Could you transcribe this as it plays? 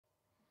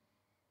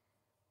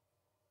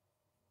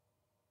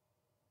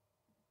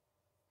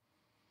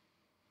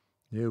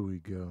Here we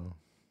go.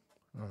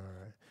 All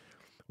right.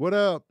 What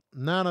up,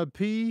 Nana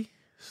P,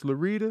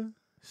 Slarita,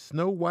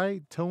 Snow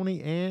White,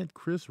 Tony Ant,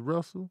 Chris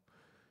Russell?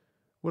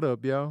 What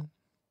up, y'all?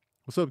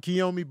 What's up,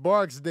 Kiyomi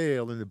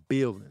Barksdale in the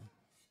building?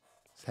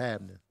 What's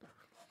happening?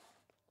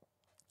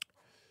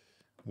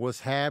 What's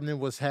happening?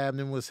 What's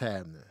happening? What's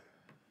happening?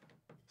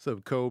 What's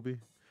up, Kobe?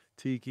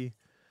 Tiki?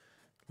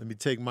 Let me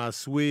take my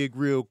swig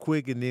real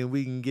quick and then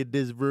we can get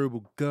this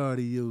verbal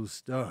cardio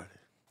started.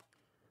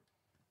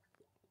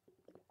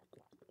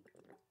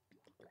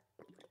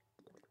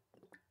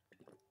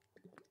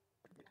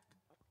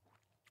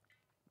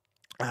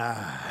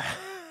 Ah.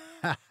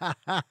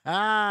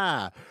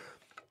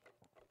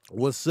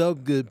 What's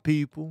up, good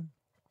people?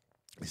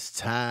 It's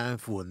time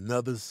for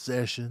another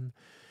session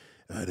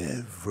of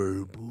that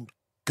verbal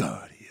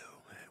cardio.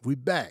 We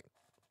back.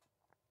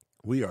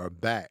 We are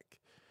back.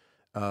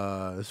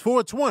 It's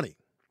 420.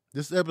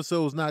 This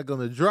episode is not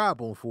going to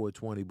drop on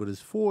 420, but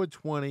it's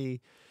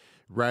 420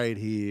 right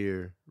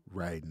here,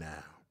 right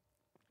now.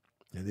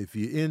 And if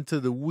you're into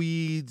the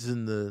weeds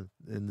and the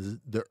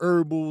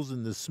herbals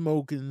and the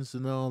smokings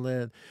and all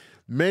that,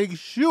 make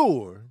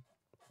sure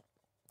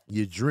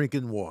you're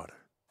drinking water.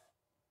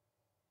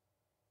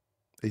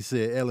 They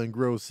said, Ellen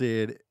Gross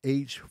said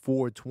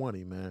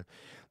H420, man.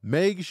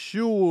 Make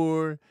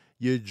sure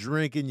you're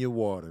drinking your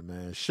water,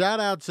 man. Shout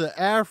out to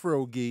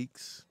Afro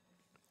Geeks.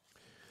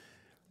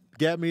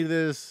 Got me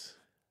this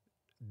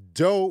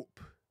dope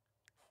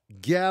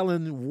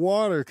gallon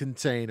water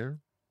container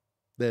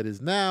that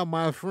is now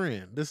my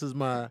friend. This is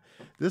my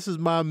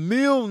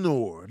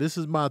Mjolnir. This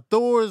is my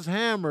Thor's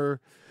hammer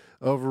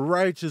of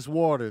righteous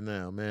water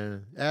now,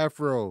 man.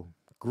 Afro,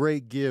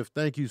 great gift.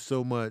 Thank you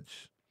so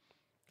much.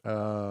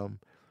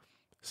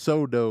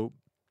 So dope.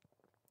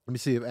 Let me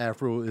see if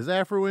Afro is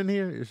in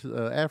here. Is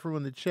Afro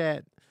in the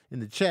chat? In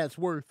the chat's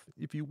worth,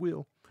 if you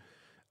will.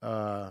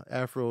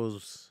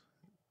 Afro's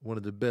one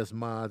of the best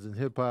mods in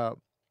hip hop.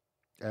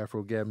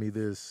 Afro got me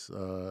this.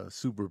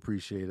 Super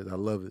appreciate it. I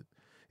love it.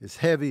 It's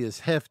heavy.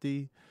 It's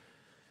hefty.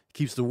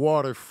 Keeps the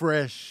water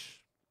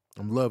fresh.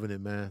 I'm loving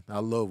it, man. I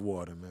love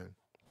water, man.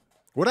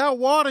 Without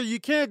water, you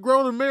can't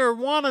grow the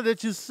marijuana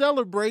that you're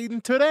celebrating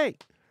today.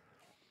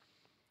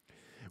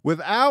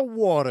 Without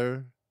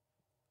water,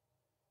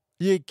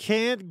 you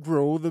can't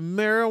grow the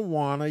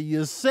marijuana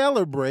you're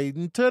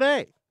celebrating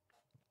today.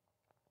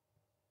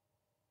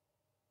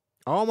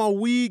 All my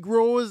weed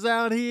growers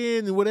out here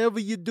and whatever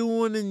you're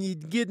doing and you're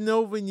getting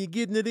over and you're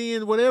getting it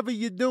in, whatever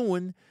you're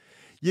doing,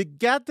 you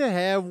got to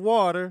have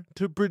water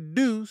to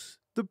produce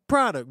the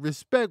product.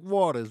 Respect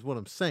water is what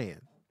I'm saying.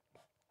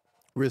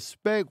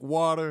 Respect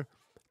water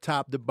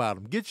top to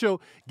bottom. Get your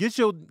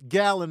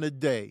gallon a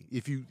day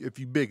if you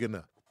big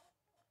enough.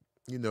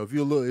 You know, if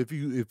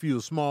you're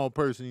a small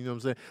person, you know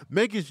what I'm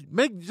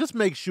saying? Just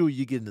make sure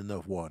you're getting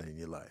enough water in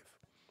your life.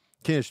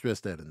 Can't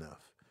stress that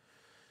enough.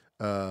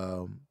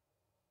 And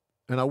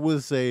I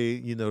would say,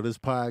 you know, this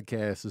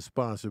podcast is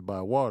sponsored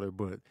by water,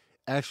 but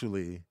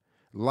actually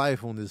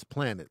life on this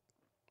planet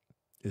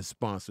is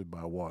sponsored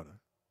by water.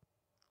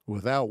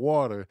 Without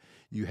water,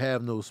 you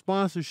have no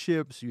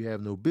sponsorships, you have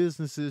no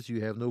businesses,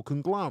 you have no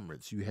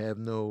conglomerates, you have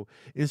no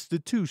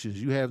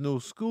institutions, you have no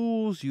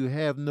schools, you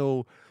have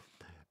no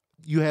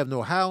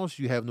house,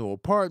 you have no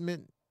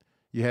apartment,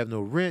 you have no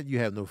rent, you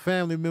have no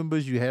family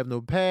members, you have no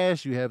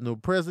past, you have no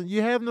present,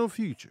 you have no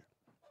future.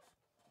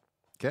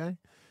 Okay?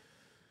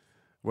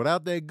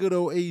 Without that good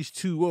old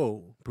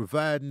H2O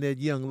providing that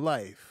young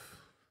life,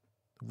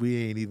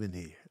 we ain't even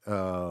here.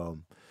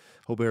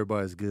 Hope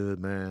everybody's good,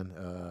 man.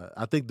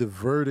 I think the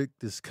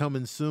verdict is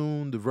coming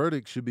soon. The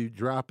verdict should be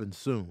dropping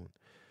soon.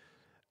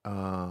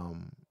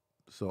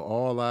 So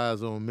all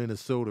eyes on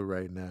Minnesota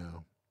right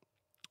now.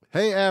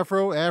 Hey,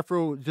 Afro.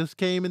 Afro just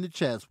came in the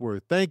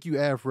Chatsworth. Thank you,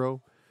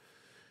 Afro,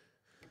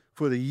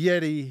 for the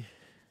Yeti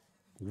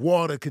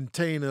water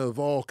container of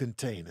all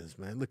containers,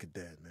 man. Look at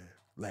that, man.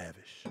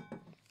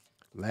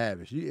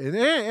 Lavish.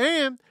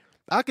 And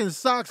I can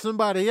sock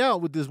somebody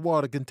out with this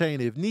water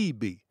container if need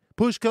be.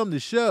 Push come to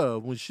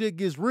shove, when shit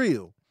gets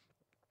real,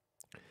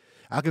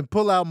 I can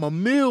pull out my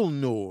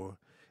Mjolnir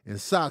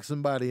and sock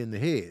somebody in the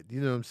head.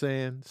 You know what I'm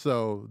saying?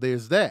 So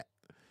there's that.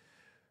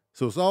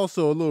 So it's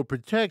also a little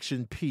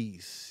protection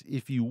piece,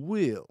 if you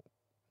will.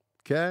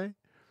 Okay?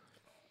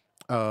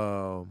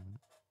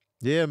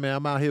 Yeah, man,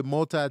 I'm out here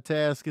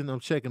multitasking.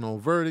 I'm checking on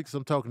verdicts.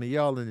 I'm talking to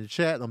y'all in the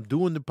chat. I'm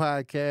doing the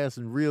podcast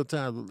in real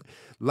time,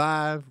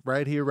 live,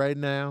 right here, right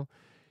now.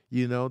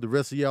 You know, the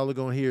rest of y'all are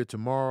going to hear it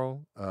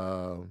tomorrow.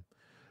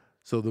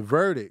 So the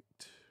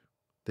verdict,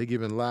 they're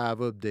giving live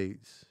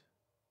updates.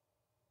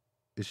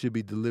 It should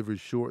be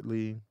delivered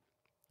shortly.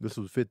 This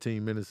was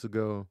 15 minutes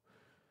ago.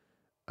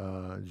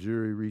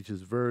 Jury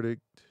reaches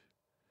verdict.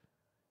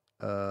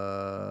 So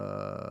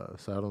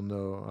I don't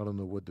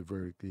know what the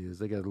verdict is.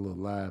 They got a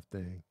little live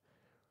thing.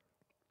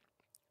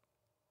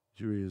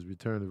 Jury has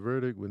returned the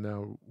verdict. We're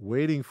now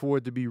waiting for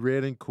it to be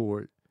read in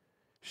court.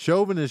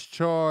 Chauvin is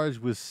charged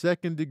with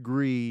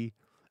second-degree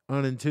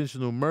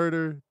unintentional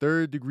murder,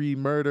 third-degree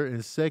murder,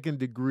 and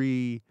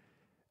second-degree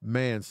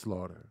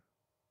manslaughter.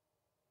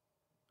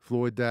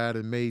 Floyd died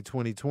in May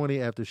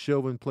 2020 after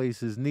Chauvin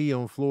placed his knee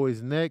on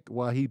Floyd's neck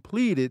while he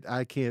pleaded,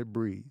 "I can't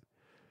breathe."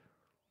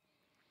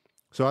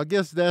 So I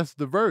guess that's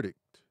the verdict.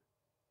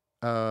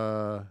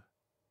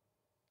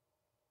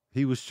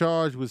 He was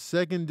charged with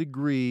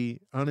second-degree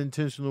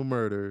unintentional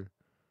murder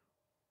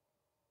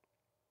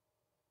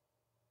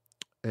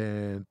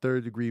and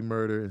third-degree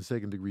murder and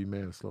second-degree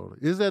manslaughter.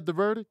 Is that the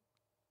verdict?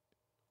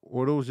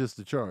 Or are those just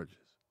the charges?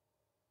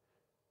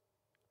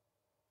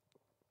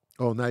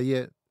 Oh, not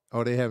yet?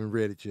 Oh, they haven't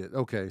read it yet.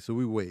 Okay, so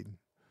we're waiting.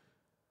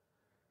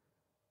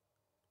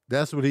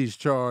 That's what he's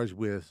charged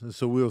with,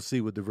 so we'll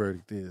see what the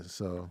verdict is.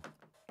 So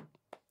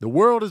the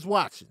world is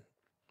watching.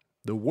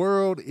 The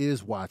world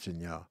is watching,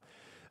 y'all.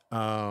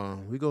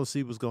 We're going to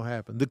see what's going to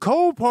happen. The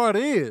cold part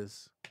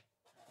is,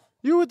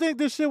 you would think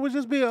this shit would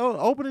just be an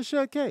open and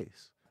shut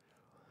case.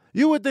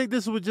 You would think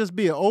this would just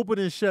be an open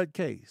and shut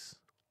case.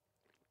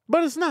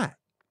 But it's not.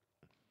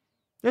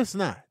 It's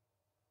not.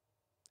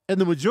 And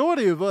the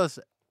majority of us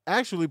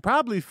actually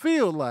probably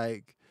feel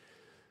like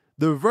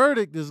the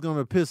verdict is going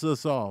to piss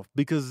us off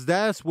because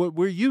that's what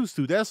we're used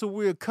to. That's what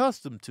we're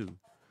accustomed to.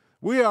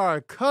 We are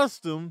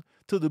accustomed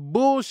to the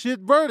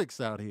bullshit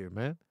verdicts out here,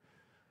 man.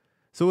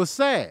 So it's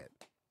sad.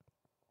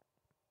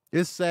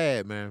 It's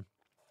sad, man.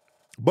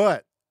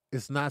 But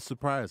it's not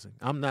surprising.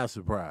 I'm not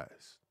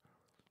surprised.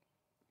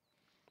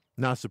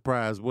 Not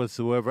surprised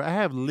whatsoever. I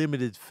have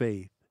limited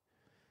faith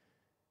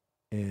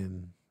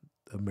in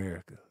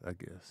America, I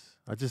guess.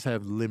 I just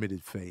have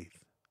limited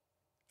faith.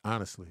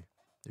 Honestly,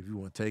 if you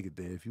want to take it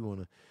there, if you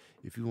want to,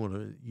 keep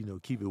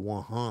it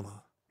 100,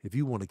 if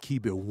you want to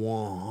keep it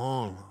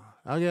 100,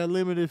 I got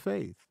limited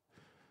faith.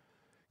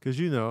 Because,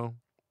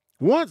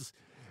 once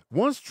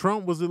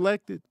Trump was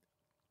elected,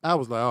 I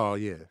was like, oh,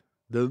 yeah.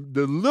 The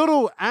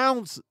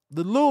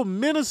little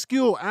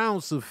minuscule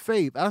ounce of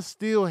faith I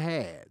still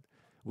had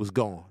was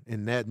gone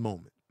in that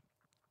moment.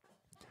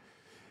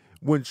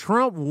 When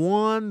Trump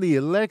won the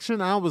election,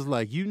 I was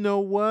like, you know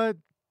what?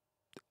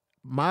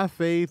 My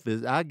faith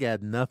is, I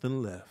got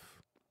nothing left.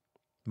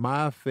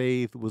 My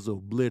faith was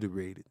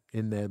obliterated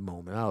in that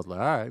moment. I was like,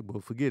 all right,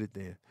 well, forget it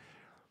then.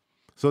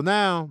 So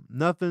now,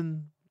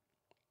 nothing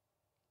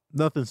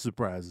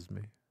surprises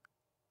me.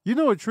 You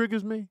know what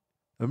triggers me?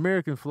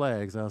 American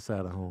flags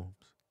outside of homes.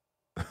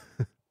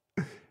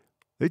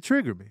 They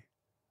trigger me.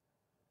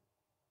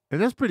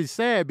 And that's pretty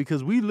sad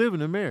because we live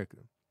in America.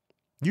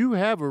 You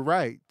have a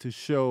right to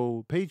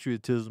show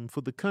patriotism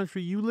for the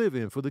country you live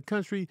in, for the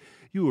country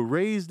you were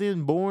raised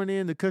in, born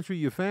in, the country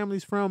your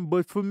family's from.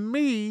 But for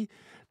me,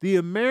 the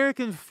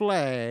American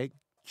flag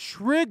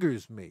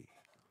triggers me.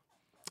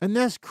 And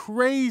that's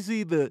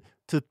crazy to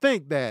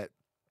think that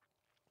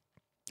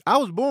I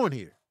was born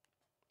here.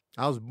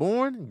 I was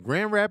born in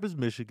Grand Rapids,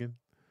 Michigan,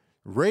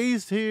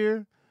 raised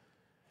here.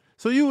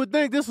 So you would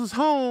think this was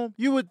home.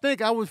 You would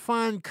think I would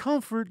find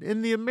comfort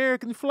in the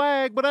American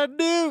flag, but I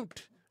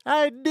don't.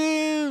 I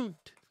don't.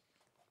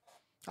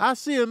 I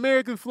see an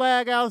American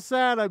flag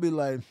outside, I'd be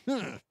like,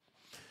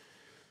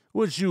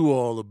 what you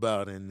all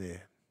about in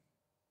there?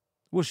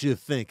 What's your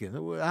thinking?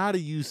 How do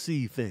you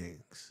see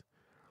things?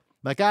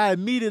 Like I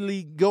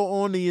immediately go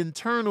on the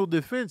internal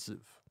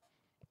defensive.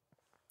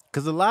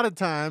 Because a lot of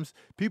times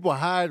people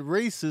hide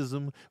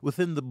racism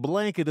within the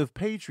blanket of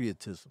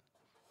patriotism.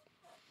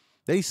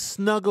 They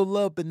snuggle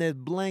up in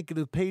that blanket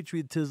of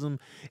patriotism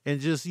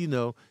and just,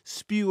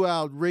 spew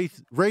out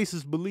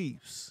racist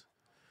beliefs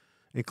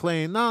and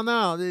claim,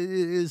 no,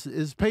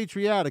 it's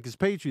patriotic, it's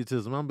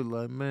patriotism. I'll be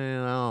like,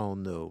 man, I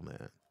don't know,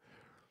 man.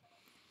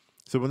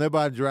 So whenever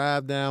I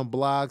drive down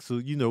blocks,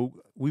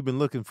 we've been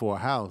looking for a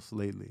house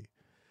lately.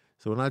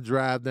 So when I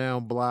drive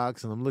down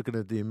blocks and I'm looking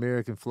at the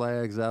American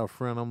flags out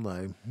front, I'm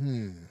like,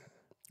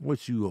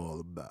 what you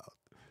all about?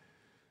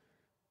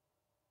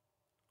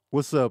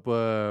 What's up,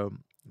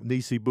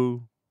 Nisi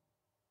Boo?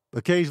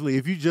 Occasionally,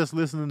 if you just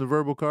listening to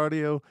Verbal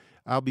Cardio,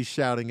 I'll be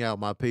shouting out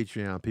my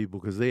Patreon people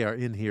because they are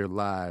in here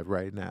live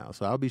right now.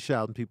 So I'll be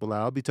shouting people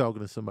out. I'll be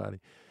talking to somebody.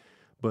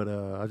 But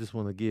I just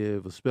want to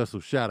give a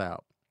special shout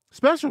out.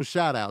 Special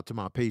shout out to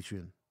my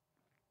Patreon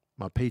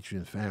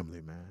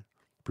family, man.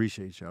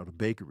 Appreciate y'all. The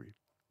bakery.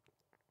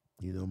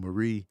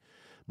 Marie,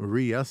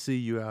 I see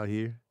you out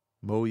here.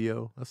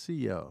 Moyo, I see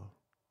y'all.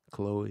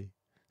 Chloe,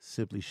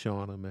 Simply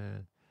Shauna,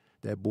 man.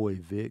 That boy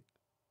Vic,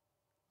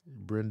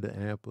 Brenda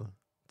Amper,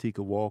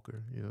 Tika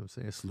Walker, you know what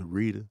I'm saying?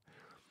 Slarita.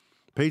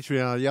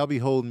 Patreon, y'all be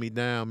holding me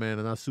down, man,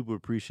 and I super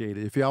appreciate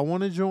it. If y'all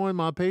want to join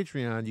my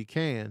Patreon, you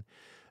can.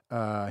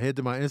 Head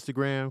to my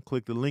Instagram,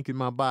 click the link in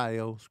my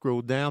bio,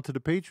 scroll down to the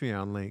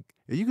Patreon link,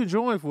 and you can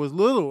join for as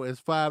little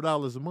as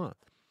 $5 a month.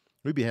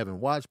 We be having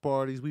watch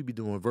parties. We be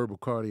doing Verbal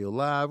Cardio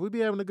live. We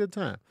be having a good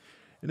time.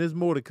 And there's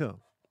more to come.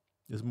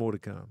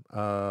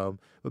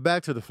 But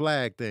back to the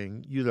flag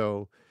thing,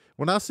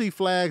 when I see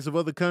flags of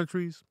other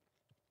countries,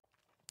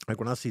 like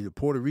when I see the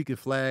Puerto Rican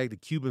flag, the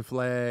Cuban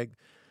flag,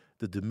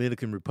 the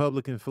Dominican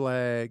Republican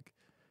flag,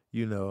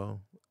 I'm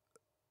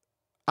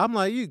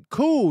like, you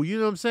cool. You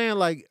know what I'm saying?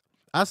 Like,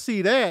 I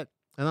see that,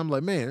 and I'm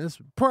like, man, it's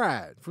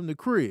pride from the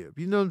crib.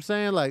 You know what I'm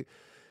saying? Like,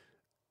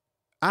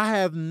 I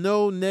have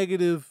no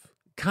negative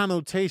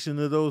connotation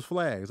of those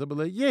flags. I'll be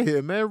like,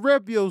 yeah, man,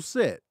 rep your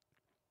set.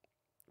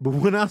 But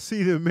when I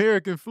see the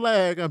American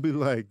flag, I'll be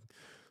like,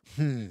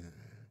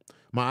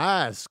 my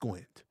eyes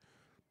squint.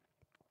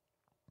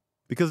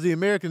 Because the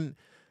American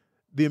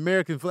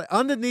flag,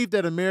 underneath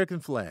that American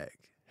flag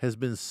has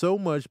been so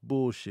much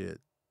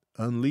bullshit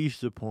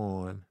unleashed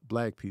upon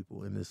black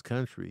people in this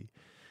country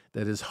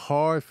that it's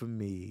hard for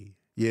me.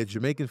 Yeah,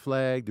 Jamaican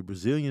flag, the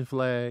Brazilian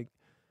flag,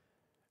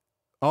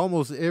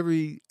 almost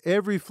every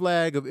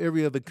flag of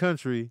every other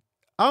country,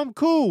 I'm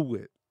cool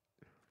with.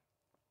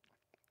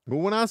 But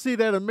when I see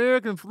that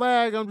American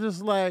flag, I'm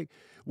just like,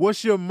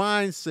 what's your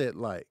mindset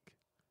like?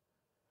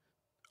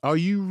 Are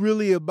you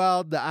really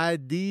about the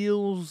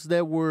ideals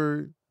that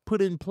were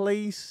put in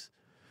place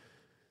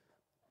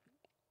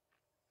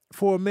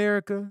for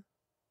America?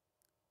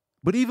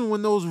 But even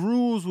when those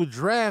rules were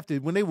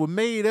drafted, when they were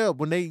made up,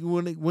 when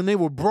they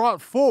were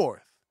brought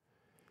forth,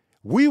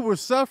 we were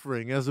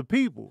suffering as a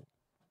people.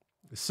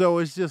 So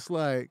it's just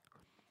like,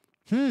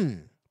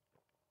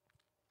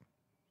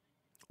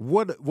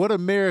 what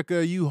America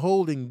are you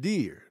holding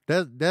dear?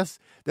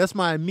 That's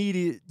my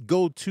immediate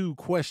go-to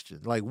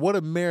question. Like, what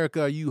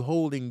America are you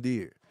holding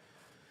dear?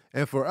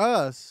 And for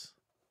us,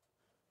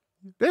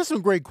 there's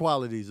some great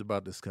qualities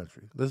about this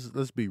country.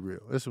 Let's be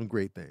real. There's some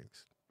great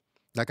things.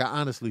 Like, I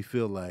honestly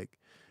feel like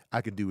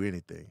I could do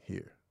anything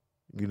here.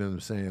 You know what I'm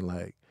saying?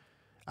 Like,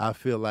 I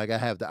feel like I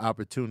have the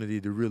opportunity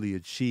to really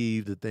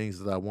achieve the things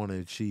that I want to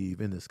achieve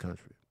in this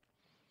country.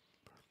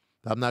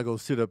 I'm not going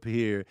to sit up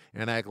here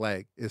and act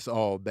like it's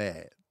all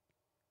bad.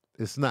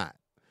 It's not.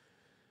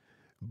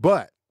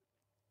 But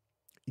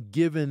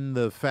given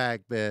the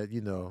fact that,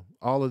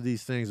 all of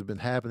these things have been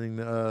happening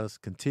to us,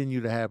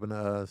 continue to happen to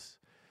us,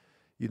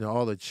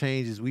 all the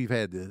changes we've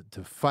had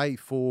to fight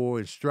for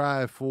and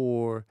strive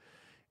for,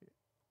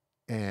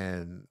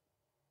 and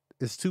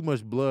it's too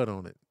much blood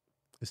on it.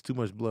 It's too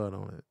much blood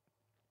on it.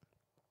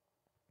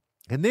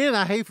 And then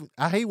I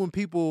hate when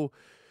people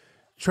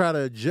try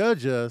to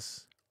judge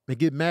us and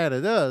get mad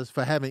at us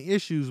for having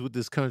issues with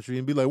this country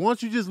and be like, why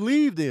don't you just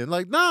leave then?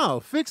 Like, no,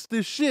 fix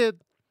this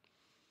shit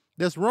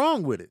that's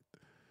wrong with it.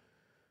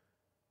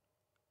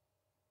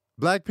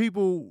 Black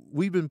people,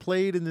 we've been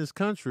played in this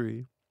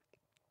country,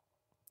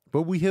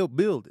 but we helped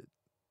build it.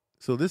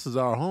 So this is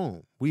our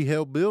home. We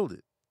helped build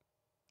it.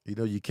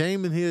 You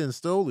came in here and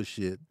stole the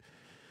shit.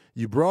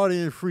 You brought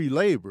in free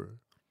labor.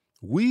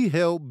 We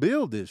helped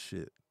build this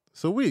shit.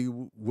 So we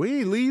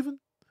ain't leaving.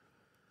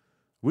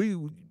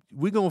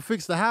 We gonna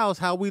fix the house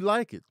how we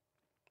like it.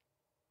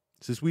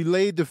 Since we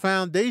laid the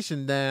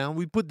foundation down,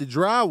 we put the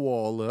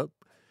drywall up.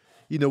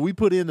 We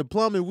put in the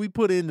plumbing, we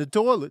put in the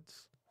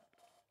toilets.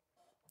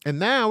 And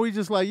now we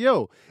just like,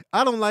 yo,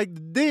 I don't like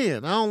the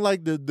den. I don't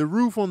like the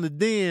roof on the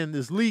den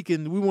that's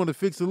leaking. We want to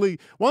fix the leak.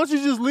 Why don't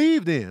you just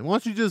leave then? Why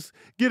don't you just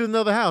get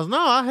another house? No,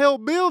 I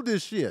helped build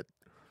this shit.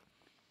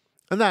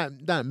 And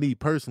not me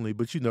personally,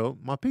 but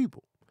my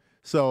people.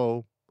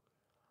 So,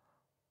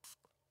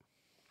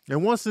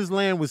 and once this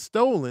land was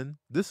stolen,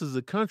 this is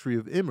a country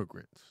of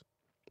immigrants.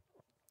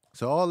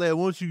 So all that,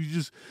 why don't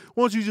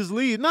you just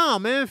leave? Nah,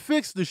 man,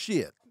 fix the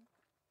shit.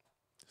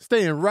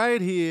 Staying right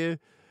here,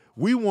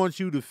 we want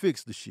you to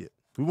fix the shit.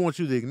 We want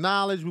you to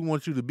acknowledge, we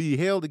want you to be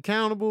held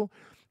accountable,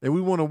 and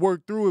we want to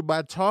work through it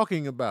by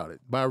talking about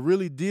it, by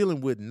really dealing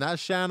with it, not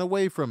shying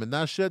away from it,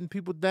 not shutting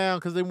people down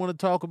because they want to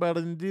talk about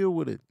it and deal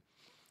with it.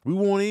 We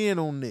want in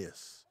on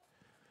this.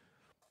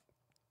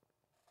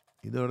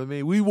 You know what I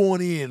mean? We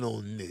want in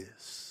on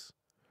this.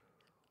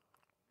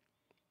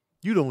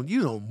 You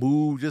don't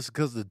move just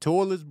because the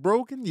toilet's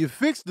broken. You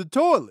fix the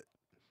toilet.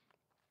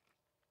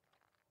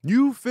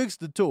 You fix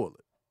the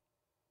toilet.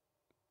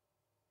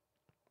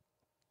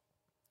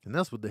 And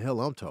that's what the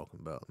hell I'm talking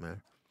about,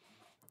 man.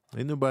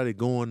 Ain't nobody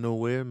going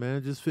nowhere,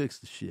 man. Just fix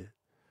the shit.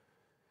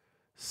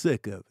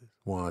 Sick of it.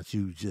 Why don't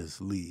you just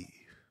leave?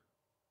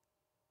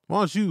 Why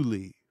don't you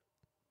leave?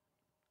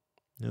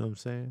 You know what I'm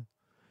saying?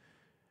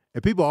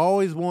 And people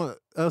always want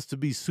us to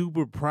be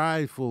super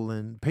prideful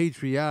and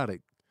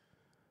patriotic.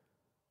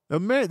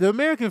 The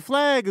American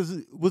flag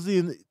was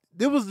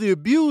the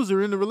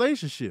abuser in the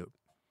relationship.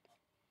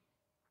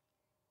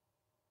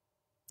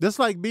 That's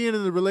like being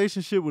in a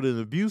relationship with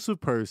an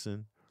abusive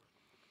person,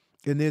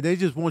 and then they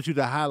just want you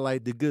to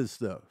highlight the good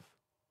stuff.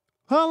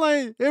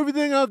 Highlight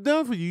everything I've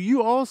done for you.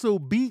 You also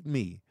beat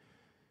me.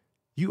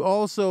 You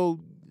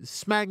also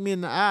smacked me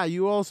in the eye.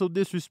 You also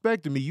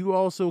disrespected me. You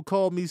also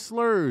called me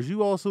slurs.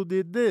 You also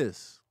did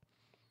this.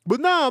 But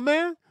nah,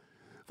 man,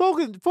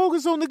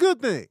 focus on the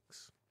good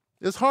things.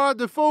 It's hard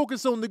to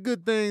focus on the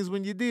good things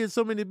when you did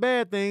so many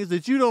bad things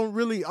that you don't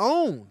really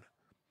own.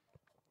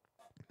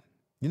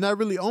 You're not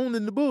really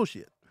owning the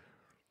bullshit.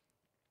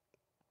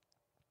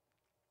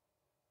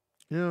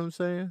 You know what I'm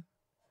saying?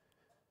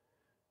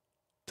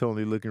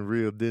 Tony looking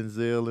real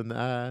Denzel in the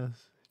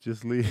eyes.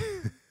 Just leave.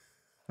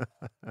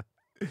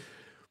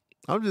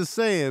 I'm just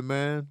saying,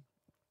 man.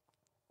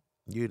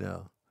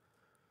 The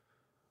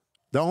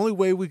only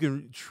way we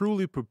can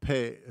truly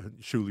repair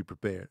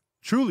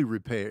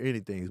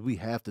anything is we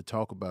have to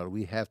talk about it.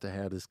 We have to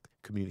have this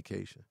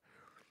communication.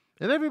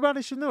 And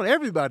everybody should know.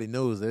 Everybody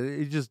knows that.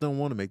 They just don't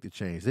want to make the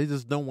change. They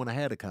just don't want to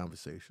have the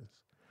conversations.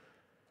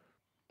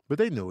 But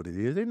they know what it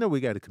is. They know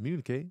we got to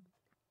communicate.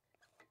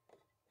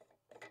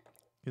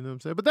 You know what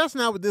I'm saying? But that's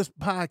not what this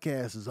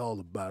podcast is all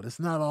about. It's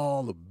not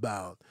all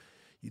about,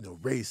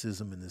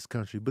 racism in this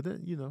country. But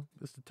then,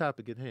 that's the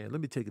topic at hand. Let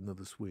me take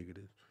another swig of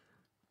this.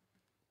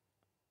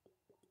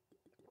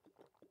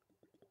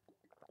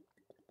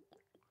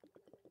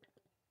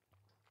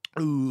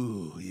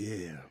 Ooh,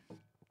 yeah.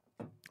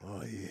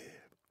 Oh, yeah.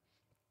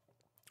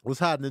 What's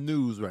hot in the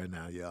news right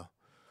now, y'all?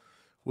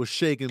 What's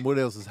shaking? What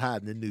else is hot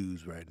in the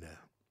news right now?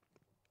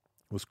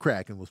 What's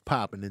cracking? What's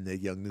popping in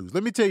that young news?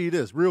 Let me tell you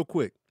this real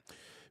quick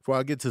before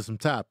I get to some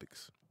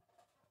topics.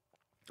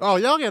 Oh,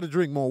 y'all got to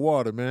drink more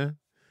water, man.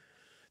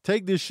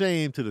 Take this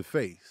shame to the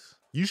face.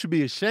 You should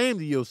be ashamed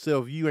of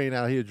yourself if you ain't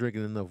out here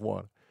drinking enough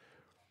water.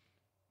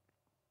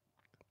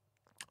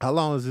 How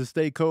long does it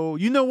stay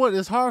cold? You know what?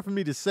 It's hard for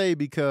me to say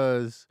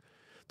because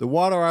the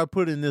water I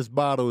put in this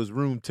bottle is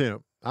room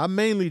temp. I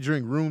mainly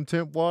drink room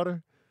temp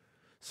water.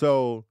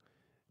 So,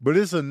 but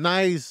it's a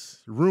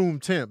nice room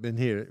temp in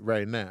here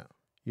right now.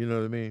 You know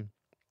what I mean?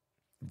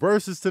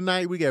 Versus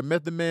tonight, we got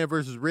Method Man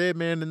versus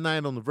Redman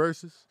tonight on the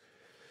Versus.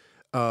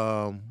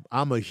 I'm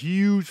a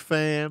huge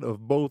fan of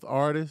both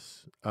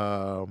artists.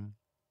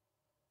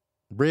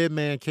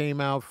 Redman came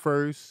out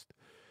first.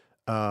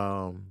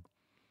 I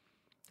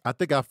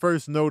think I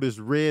first noticed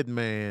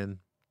Redman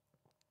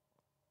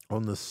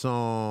on the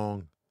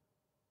song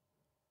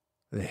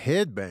The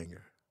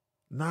Headbanger.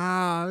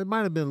 Nah, it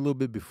might have been a little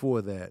bit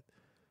before that,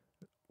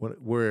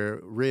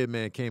 where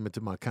Redman came into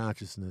my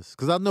consciousness.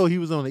 Because I know he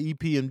was on the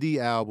EPMD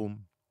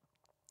album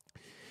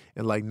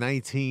in like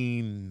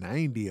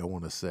 1990, I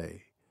want to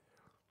say.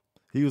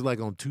 He was like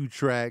on 2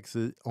 tracks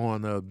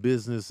on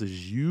Business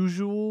as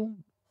Usual.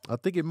 I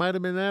think it might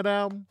have been that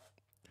album.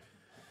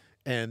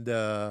 And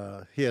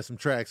he had some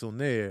tracks on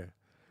there.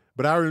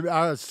 But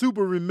I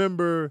super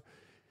remember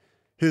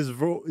his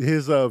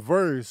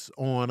verse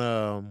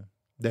on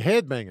The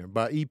Headbanger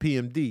by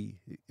EPMD.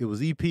 It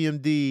was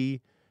EPMD,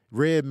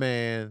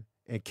 Redman,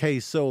 and K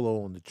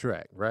Solo on the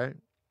track, right?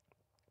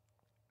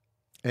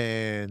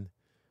 And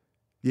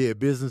yeah,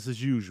 Business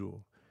as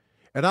Usual.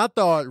 And I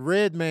thought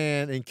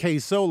Redman and K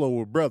Solo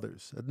were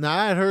brothers. Now,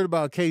 I had heard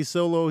about K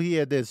Solo. He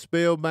had that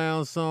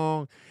Spellbound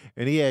song,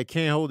 and he had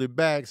Can't Hold It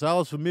Back. So I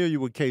was familiar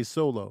with K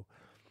Solo.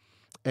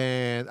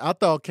 And I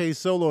thought K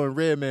Solo and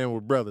Redman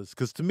were brothers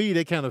because to me,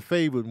 they kind of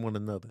favored one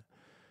another.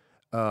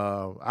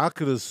 I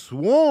could have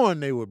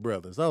sworn they were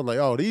brothers. I was like,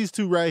 oh, these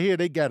two right here,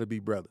 they got to be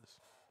brothers.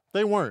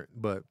 They weren't,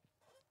 but.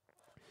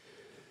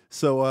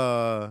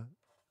 So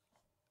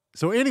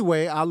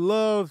anyway, I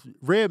loved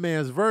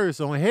Redman's verse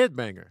on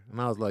Headbanger.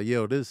 And I was like,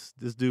 yo, this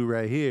dude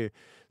right here.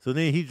 So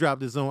then he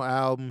dropped his own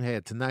album,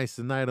 had Tonight's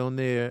the Night on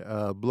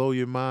there, Blow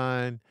Your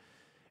Mind.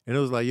 And it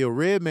was like, yo,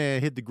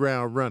 Redman hit the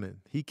ground running.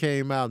 He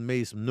came out and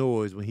made some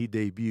noise when he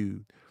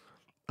debuted.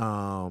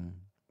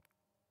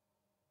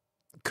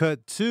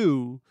 Cut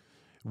to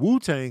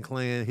Wu-Tang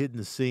Clan hitting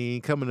the scene,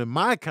 coming to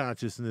my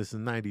consciousness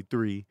in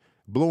 93,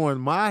 blowing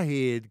my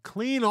head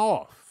clean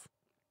off.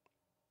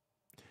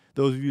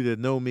 Those of you that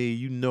know me,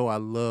 you know I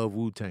love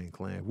Wu-Tang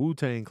Clan.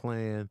 Wu-Tang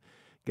Clan,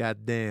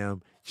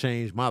 goddamn,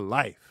 changed my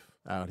life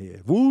out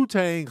here.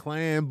 Wu-Tang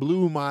Clan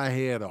blew my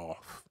head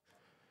off.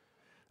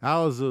 I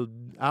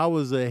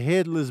was a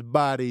headless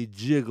body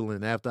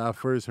jiggling after I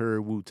first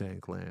heard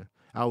Wu-Tang Clan.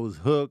 I was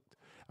hooked.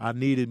 I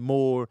needed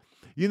more.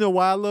 You know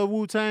why I love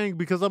Wu-Tang?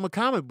 Because I'm a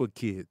comic book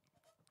kid.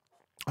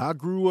 I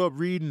grew up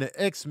reading the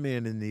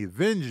X-Men and the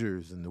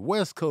Avengers and the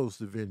West Coast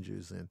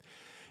Avengers and,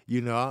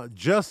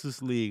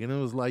 Justice League. And it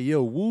was like,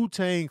 yo,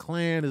 Wu-Tang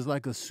Clan is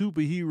like a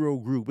superhero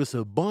group. It's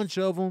a bunch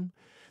of them.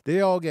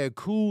 They all got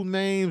cool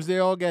names. They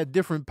all got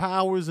different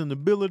powers and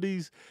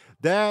abilities.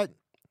 That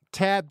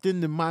tapped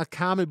into my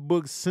comic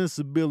book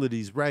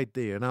sensibilities right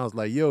there. And I was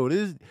like, yo,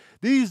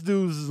 these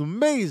dudes is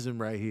amazing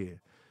right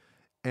here.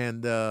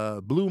 And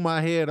blew my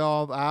head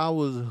off. I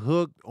was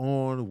hooked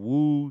on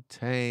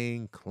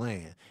Wu-Tang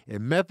Clan.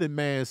 And Method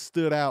Man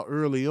stood out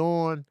early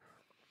on.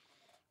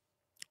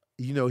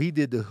 He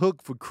did the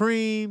hook for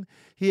Cream.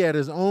 He had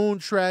his own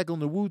track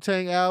on the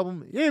Wu-Tang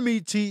album,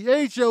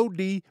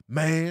 METHOD,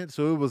 man.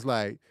 So it was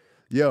like,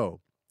 yo,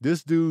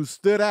 this dude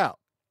stood out.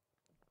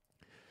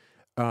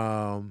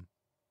 So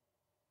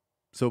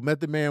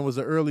Method Man was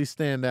an early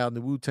standout in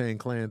the Wu-Tang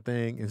Clan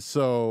thing. And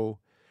so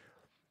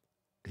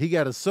he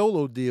got a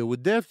solo deal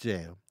with Def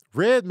Jam.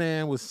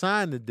 Redman was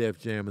signed to Def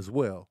Jam as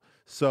well.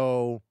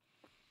 So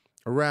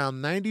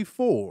around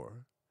 94,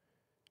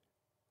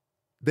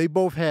 they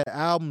both had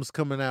albums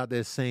coming out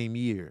that same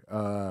year.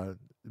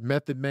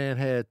 Method Man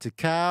had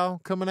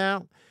Tikal coming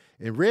out,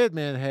 and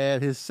Redman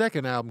had his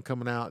second album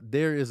coming out,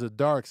 There Is a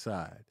Dark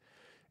Side.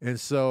 And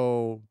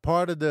so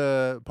part of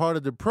the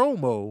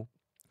promo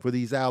for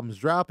these albums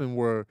dropping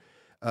were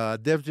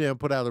Def Jam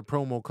put out a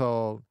promo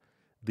called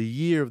The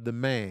Year of the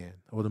Man,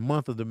 or The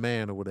Month of the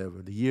Man, or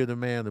whatever. The Year of the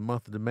Man, The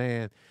Month of the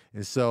Man.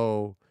 And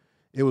so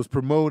it was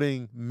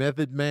promoting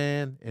Method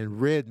Man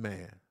and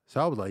Redman.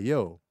 So I was like,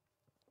 yo,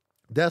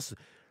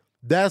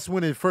 that's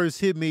when it first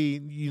hit me,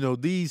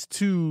 these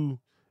two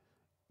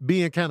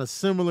being kind of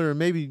similar and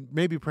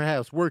maybe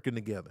perhaps working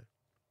together.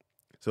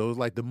 So it was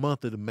like the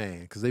month of the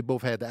man because they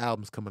both had the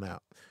albums coming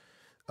out.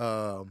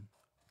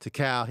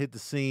 Tikal hit the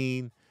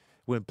scene,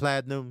 went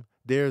platinum.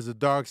 There's a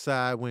Dark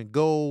Side, went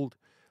gold.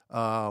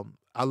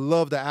 I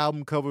love the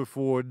album cover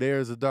for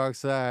There's a Dark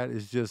Side.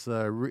 It's just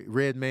a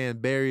red man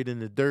buried in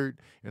the dirt,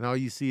 and all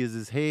you see is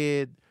his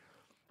head.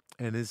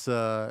 And it's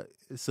a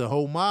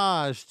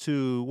homage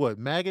to what,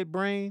 Maggot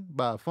Brain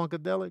by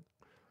Funkadelic.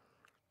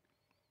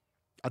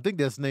 I think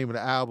that's the name of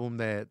the album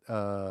that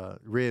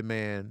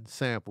Redman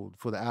sampled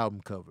for the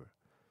album cover.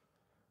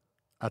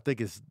 I think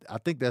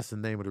that's the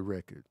name of the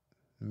record,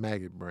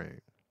 Maggot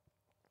Brain.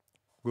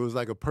 It was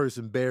like a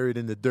person buried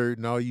in the dirt,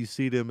 and all you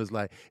see them is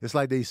like, it's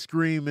like they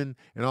screaming,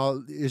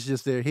 and it's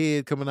just their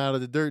head coming out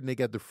of the dirt, and they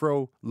got the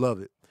fro. Love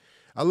it.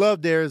 I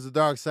love There's the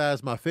Dark Side.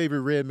 It's my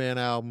favorite Redman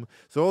album.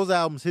 So those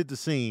albums hit the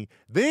scene.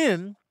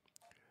 Then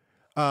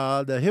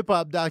the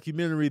hip-hop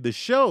documentary, The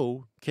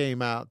Show,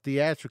 came out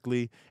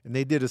theatrically, and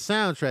they did a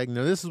soundtrack.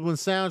 Now, this is when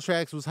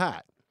soundtracks was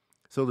hot.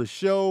 So The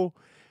Show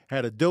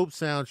had a dope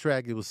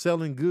soundtrack. It was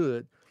selling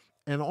good.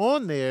 And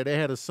on there, they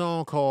had a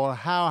song called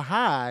How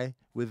High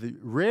with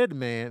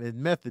Redman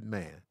and Method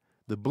Man,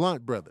 the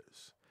Blunt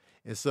Brothers.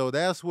 And so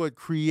that's what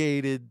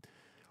created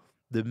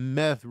the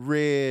Meth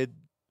Red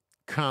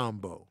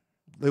combo.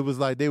 It was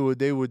like they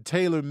were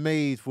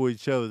tailor-made for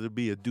each other to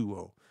be a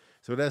duo.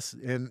 So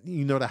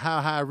the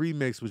How High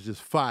remix was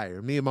just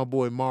fire. Me and my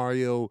boy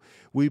Mario,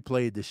 we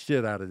played the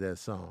shit out of that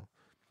song.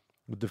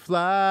 With the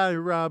Fly,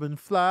 Robin,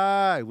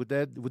 Fly, with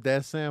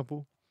that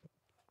sample.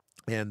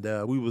 And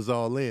we was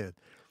all in.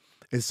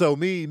 And so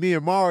me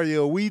and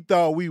Mario, we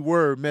thought we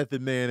were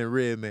Method Man and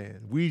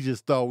Redman. We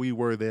just thought we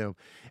were them.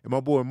 And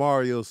my boy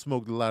Mario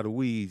smoked a lot of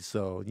weed,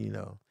 so,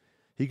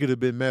 he could have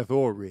been Meth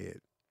or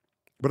Red.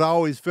 But I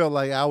always felt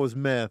like I was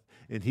Meth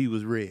and he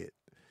was Red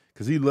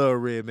because he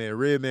loved Redman.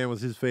 Redman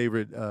was his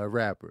favorite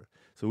rapper.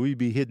 So we'd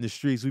be hitting the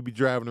streets. We'd be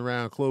driving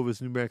around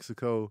Clovis, New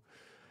Mexico,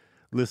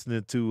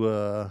 listening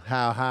to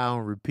How High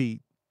on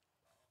repeat.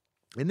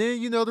 And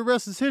then, the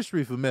rest is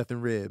history for Meth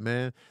and Red,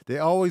 man. They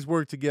always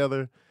work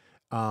together.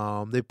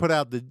 They put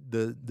out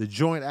the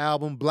joint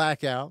album,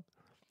 Blackout,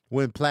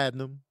 went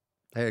platinum,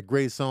 had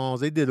great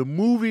songs. They did a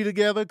movie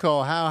together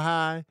called How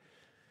High.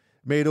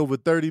 Made over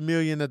 $30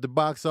 million at the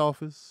box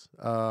office.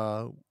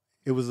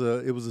 It was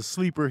a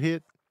sleeper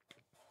hit.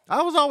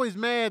 I was always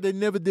mad they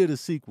never did a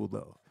sequel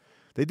though.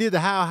 They did the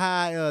How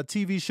High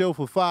TV show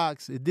for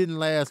Fox. It didn't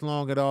last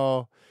long at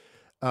all.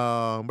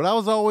 But I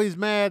was always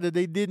mad that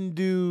they didn't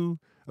do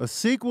a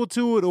sequel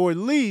to it, or at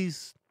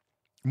least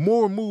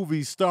more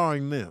movies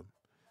starring them.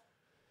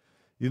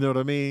 You know what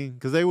I mean?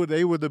 Because they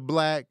were the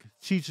black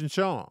Cheech and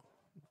Chong.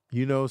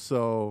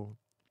 So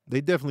they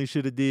definitely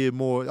should have did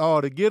more.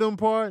 Oh, the Get 'Em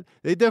part,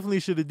 they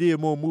definitely should have did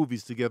more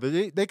movies together.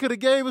 They could have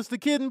gave us the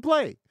Kid and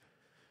Play.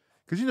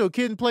 Because,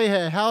 Kid and Play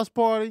had House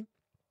Party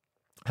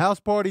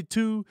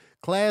 2,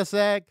 Class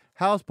Act,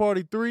 House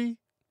Party 3.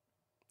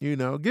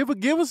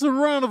 Give us a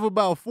run of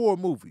about 4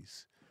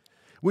 movies.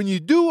 When you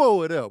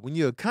duo it up, when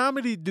you're a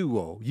comedy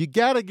duo, you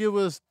got to give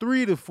us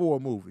 3 to 4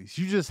 movies.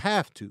 You just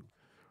have to.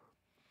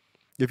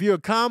 If you're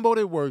a combo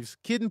that works,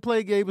 Kid and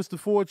Play gave us the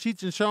 4.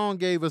 Cheech and Chong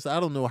gave us I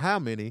don't know how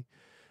many.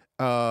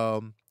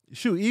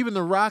 Even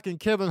The Rock and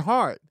Kevin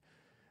Hart,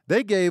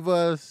 they gave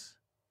us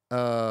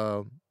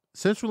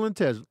Central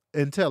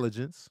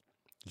Intelligence,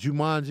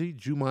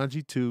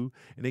 Jumanji 2,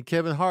 and then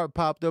Kevin Hart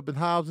popped up in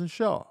Hobbs and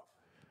Shaw.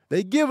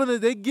 They given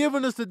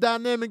us the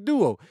dynamic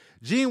duo.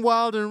 Gene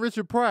Wilder and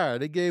Richard Pryor,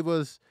 they gave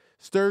us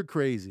Stir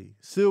Crazy,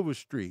 Silver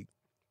Streak,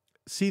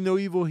 See No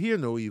Evil, Hear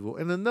No Evil,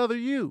 and Another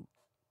You.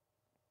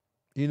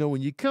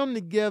 When you come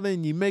together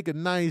and you make a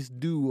nice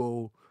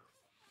duo,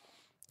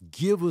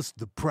 give us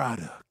the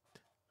product.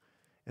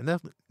 And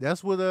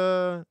that's what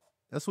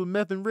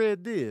Meth and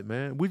Red did,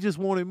 man. We just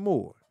wanted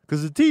more.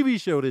 Because the TV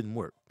show didn't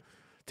work.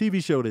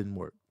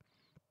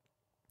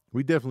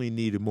 We definitely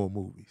needed more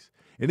movies.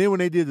 And then when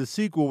they did the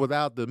sequel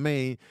without the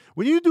main,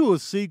 when you do a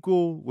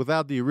sequel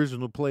without the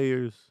original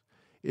players,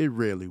 it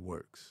rarely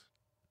works.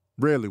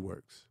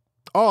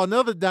 Oh,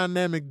 another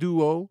dynamic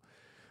duo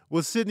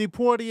was Sidney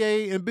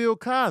Poitier and Bill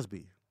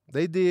Cosby.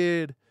 They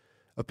did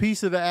A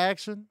Piece of the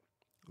Action,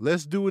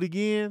 Let's Do It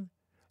Again,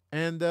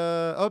 and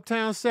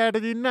Uptown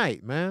Saturday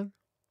Night, man.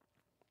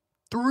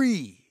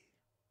 3,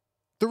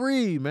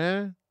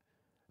 man.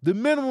 The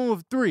minimum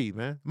of 3,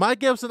 man.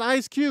 Mike Epps and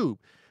Ice Cube.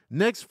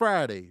 Next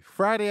Friday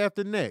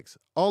after next.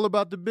 All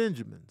About the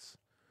Benjamins.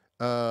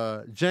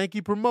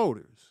 Janky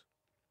Promoters.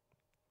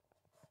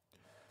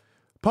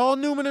 Paul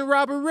Newman and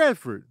Robert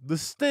Redford. The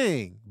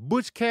Sting.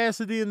 Butch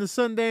Cassidy and the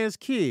Sundance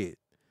Kid.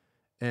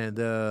 And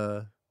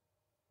I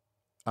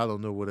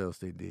don't know what else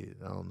they did.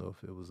 I don't know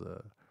if it was I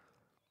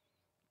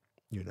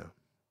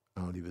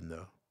don't even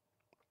know.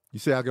 You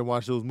say I can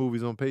watch those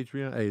movies on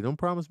Patreon? Hey, don't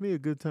promise me a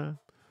good time.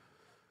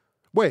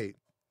 Wait,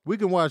 we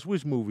can watch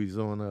which movies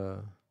on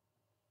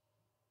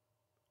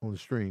the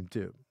stream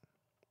too?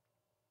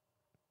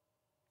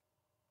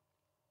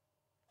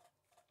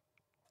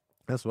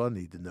 That's what I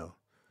need to know.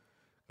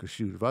 Cause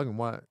shoot, if I can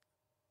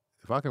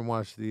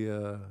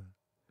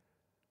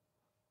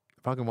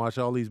watch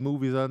all these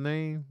movies I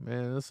name,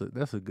 man,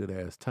 that's a good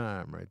ass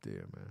time right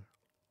there, man.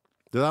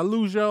 Did I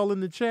lose y'all in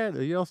the chat?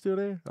 Are y'all still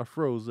there? I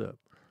froze up.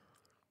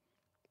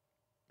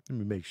 Let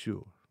me make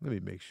sure.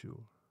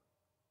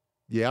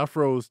 Yeah, I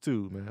froze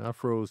too, man.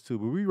 But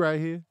we right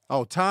here.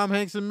 Oh, Tom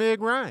Hanks and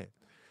Meg Ryan.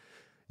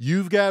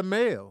 You've Got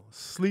Mail.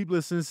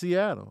 Sleepless in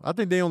Seattle. I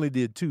think they only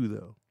did 2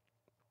 though.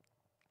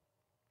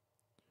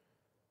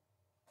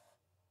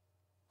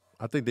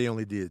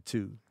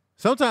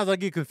 Sometimes I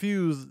get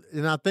confused,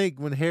 and I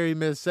think when Harry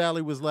Met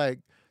Sally was like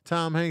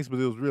Tom Hanks, but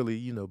it was really,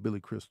 Billy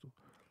Crystal.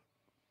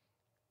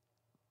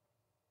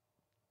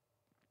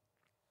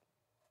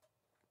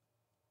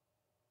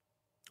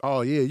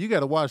 Oh, yeah, you got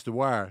to watch The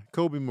Wire.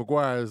 Kobe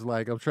Maguire is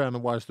like, I'm trying to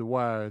watch The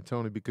Wire,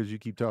 Tony, because you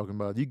keep talking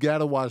about it. You got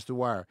to watch The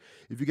Wire.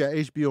 If you got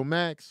HBO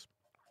Max,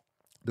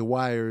 The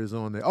Wire is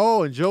on there.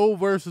 Oh, and Joe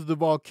versus the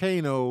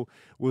Volcano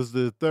was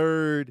the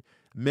 3rd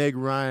Meg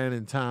Ryan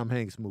and Tom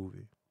Hanks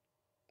movie.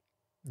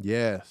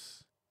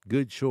 Yes.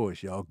 Good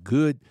choice, y'all.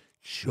 Good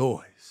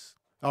choice.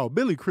 Oh,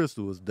 Billy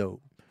Crystal is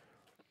dope.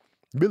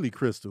 Billy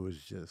Crystal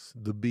is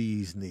just the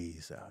bee's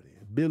knees out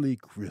here. Billy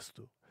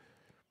Crystal.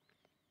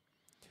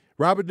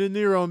 Robert De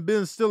Niro and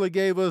Ben Stiller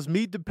gave us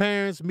Meet the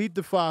Parents, Meet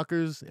the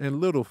Fockers,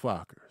 and Little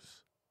Fockers.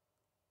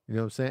 You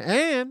know what I'm saying?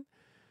 And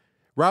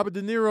Robert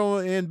De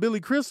Niro and Billy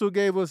Crystal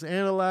gave us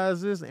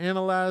Analyze This,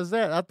 Analyze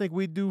That. I think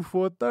we due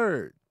for a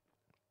 3rd.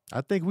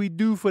 I think we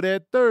due for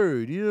that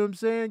 3rd. You know what I'm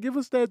saying? Give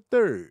us that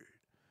 3rd.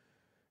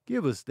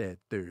 Give us that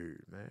 3rd,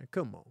 man.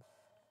 Come on.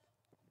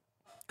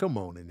 Come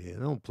on in here.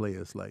 Don't play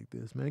us like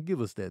this, man.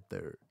 Give us that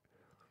 3rd.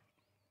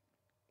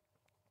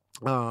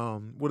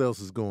 What else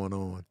is going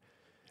on?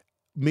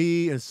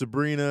 Me and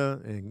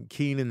Sabrina and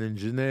Keenan and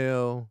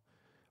Janelle,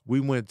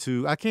 we went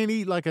to, I can't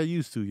eat like I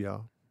used to,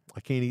 y'all. I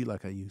can't eat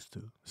like I used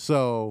to.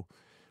 So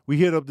we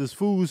hit up this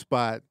food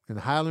spot in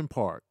Highland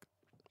Park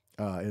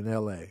in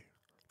L.A.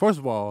 First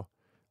of all,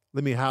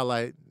 let me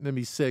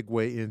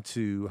segue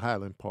into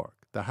Highland Park.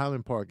 The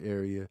Highland Park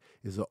area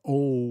is an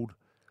old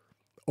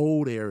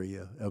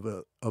area of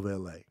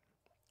L.A.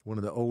 One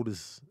of the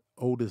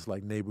oldest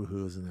like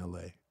neighborhoods in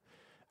L.A.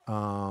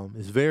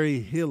 It's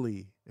very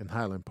hilly in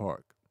Highland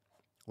Park.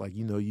 Like,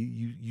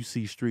 you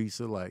see streets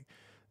that like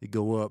they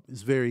go up.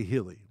 It's very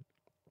hilly.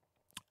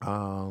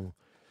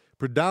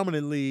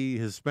 Predominantly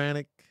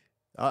Hispanic.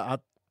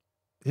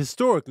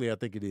 Historically, I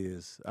think it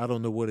is. I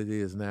don't know what it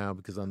is now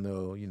because I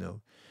know,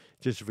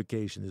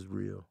 gentrification is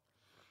real.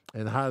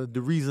 And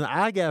the reason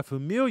I got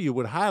familiar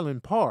with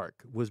Highland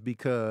Park was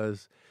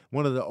because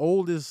one of the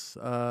oldest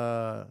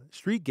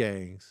street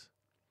gangs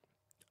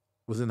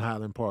was in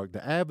Highland Park,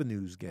 the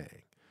Avenues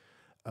gang,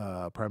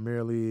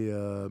 primarily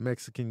a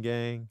Mexican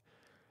gang.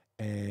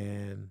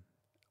 And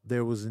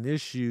there was an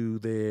issue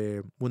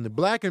there when the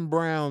black and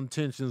brown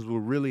tensions were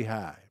really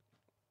high.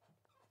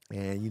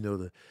 And,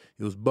 it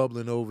was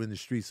bubbling over in the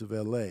streets of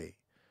L.A.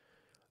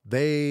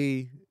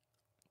 The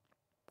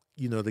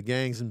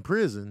gangs in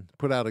prison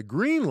put out a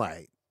green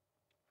light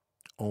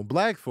on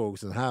black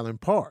folks in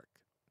Highland Park,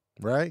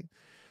 right?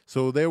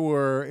 So there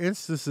were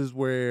instances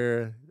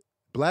where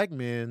black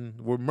men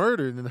were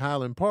murdered in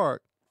Highland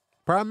Park,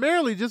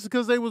 primarily just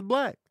because they was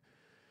black.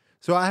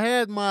 So I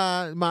had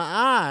my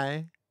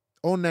eye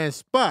on that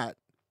spot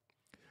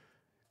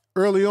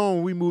early on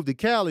when we moved to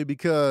Cali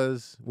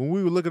because when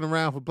we were looking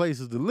around for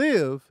places to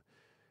live,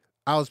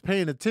 I was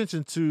paying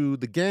attention to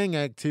the gang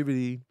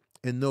activity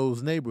in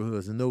those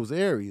neighborhoods, in those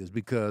areas,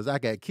 because I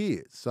got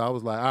kids. So I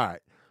was like, all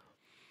right,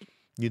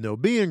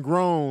 being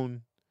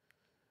grown,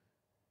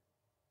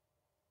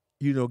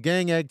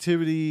 gang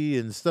activity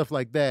and stuff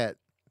like that,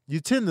 you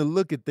tend to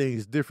look at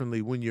things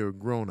differently when you're a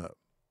grown up,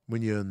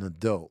 when you're an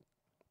adult.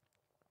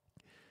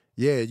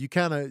 Yeah,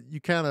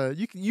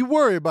 you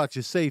worry about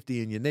your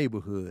safety in your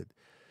neighborhood.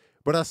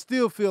 But I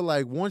still feel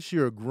like once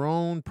you're a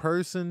grown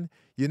person,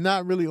 you're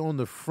not really on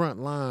the front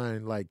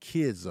line like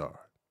kids are.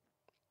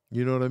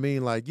 You know what I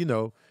mean? Like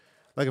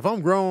if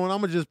I'm grown, I'm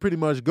going to just pretty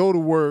much go to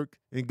work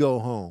and go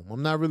home.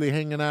 I'm not really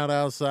hanging out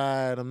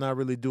outside. I'm not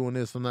really doing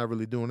this. I'm not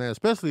really doing that,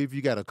 especially if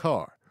you got a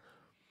car.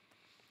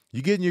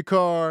 You get in your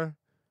car,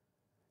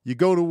 you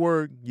go to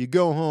work, you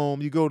go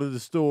home, you go to the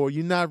store.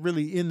 You're not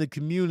really in the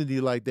community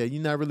like that.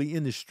 You're not really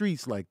in the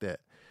streets like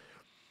that.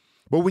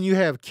 But when you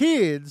have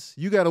kids,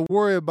 you got to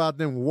worry about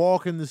them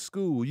walking to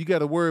school. You got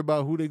to worry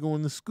about who they're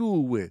going to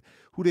school with,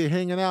 who they're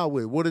hanging out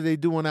with, what are they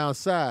doing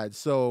outside.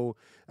 So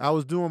I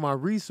was doing my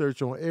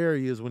research on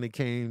areas when it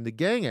came to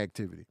gang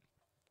activity.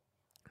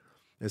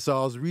 And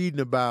so I was reading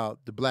about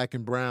the black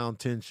and brown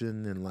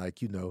tension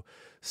and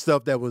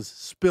stuff that was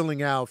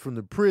spilling out from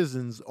the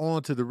prisons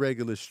onto the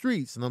regular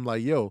streets. And I'm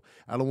like, yo,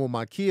 I don't want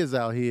my kids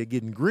out here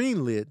getting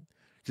greenlit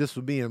just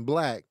for being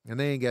black, and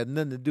they ain't got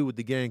nothing to do with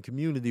the gang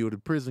community or the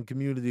prison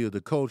community or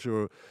the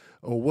culture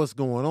or what's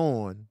going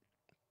on.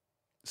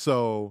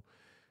 So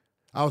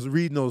I was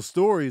reading those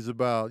stories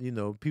about,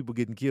 people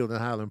getting killed in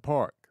Highland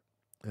Park.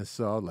 And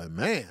so I was like,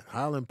 man,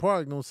 Highland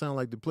Park don't sound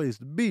like the place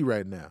to be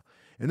right now.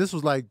 And this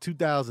was like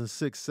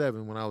 2006,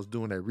 7 when I was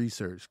doing that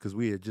research because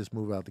we had just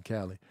moved out to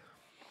Cali.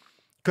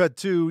 Cut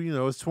to,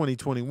 it's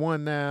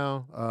 2021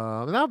 now,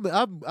 and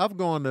I've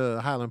gone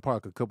to Highland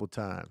Park a couple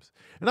times,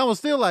 and I was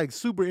still like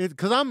super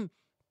because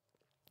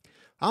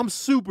I'm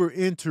super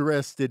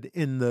interested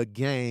in the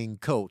gang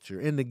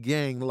culture, in the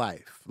gang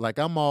life. Like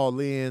I'm all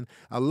in.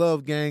 I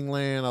love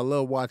Gangland. I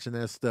love watching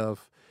that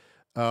stuff.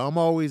 I'm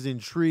always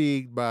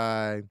intrigued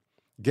by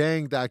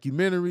gang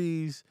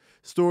documentaries,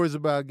 stories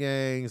about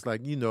gangs.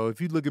 Like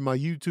if you look at my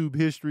YouTube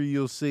history,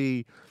 you'll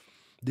see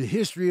the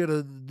history of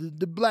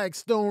the Black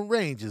Stone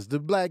Rangers, the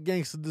Black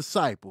Gangster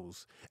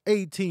Disciples,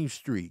 18th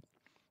Street,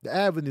 the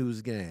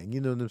Avenues Gang, you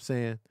know what I'm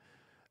saying?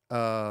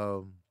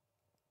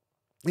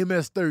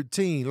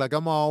 MS-13, like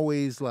I'm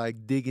always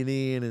like digging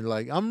in and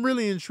like I'm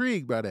really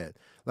intrigued by that.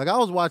 Like I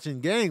was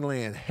watching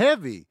Gangland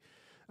heavy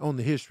on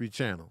the History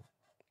Channel.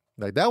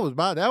 Like that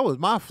was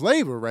my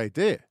flavor right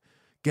there.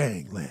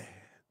 Gangland.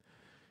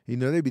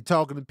 They be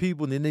talking to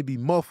people and then they be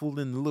muffled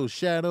in the little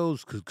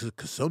shadows because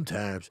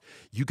sometimes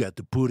you got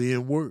to put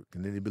in work.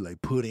 And then they be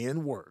like, put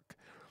in work.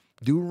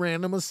 Do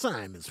random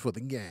assignments for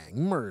the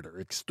gang. Murder,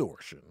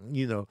 extortion.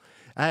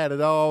 I had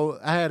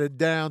it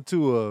down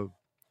to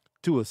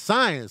a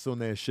science on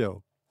that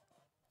show.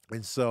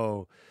 And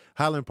so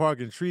Highland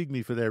Park intrigued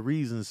me for that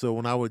reason. So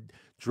when I would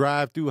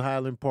drive through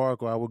Highland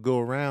Park or I would go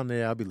around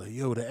there, I'd be like,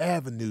 yo, the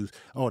avenues.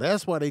 Oh,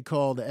 that's why they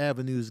call the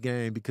Avenues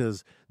Gang,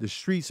 because the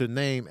streets are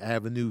named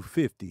Avenue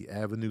 50,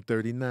 Avenue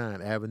 39,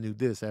 Avenue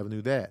this,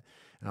 Avenue that.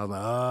 And I was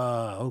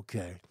like,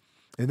 okay.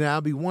 And then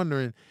I'll be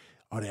wondering,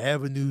 are the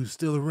avenues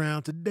still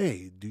around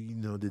today?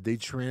 Did they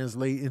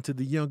translate into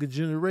the younger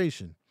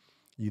generation?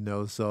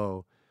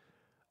 So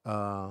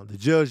the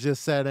judge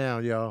just sat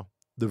down, y'all.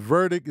 The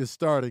verdict is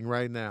starting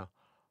right now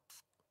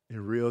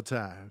in real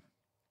time.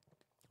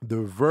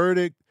 The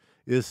verdict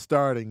is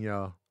starting,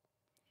 y'all.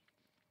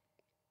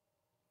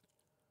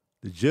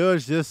 The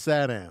judge just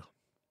sat down.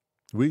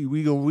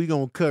 We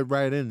gonna cut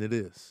right into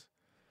this.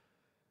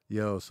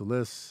 Yo, so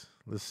let's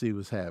see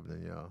what's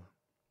happening, y'all.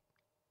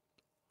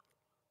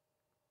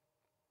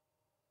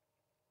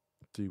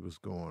 See what's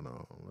going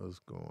on. What's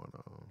going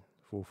on?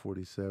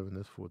 447,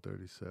 that's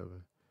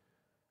 437.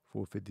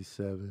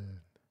 457.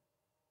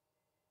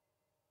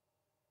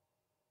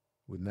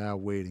 We're now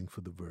waiting for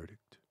the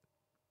verdict.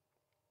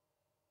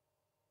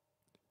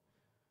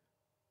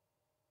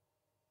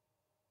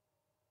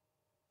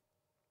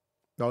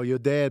 Oh, your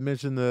dad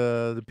mentioned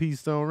the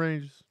Peace Stone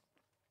Rangers?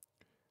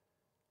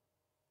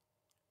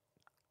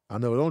 I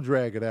know, don't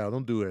drag it out.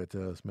 Don't do that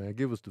to us, man.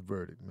 Give us the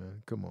verdict,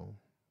 man. Come on.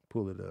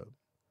 Pull it up.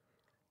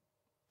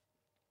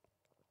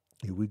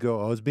 Here we go.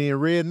 Oh, it's being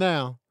read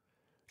now.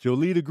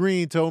 Jolita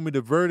Green told me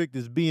the verdict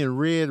is being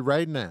read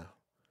right now.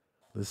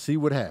 Let's see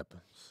what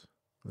happens.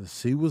 Let's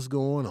see what's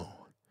going on.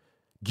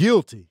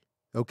 Guilty.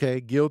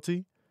 Okay,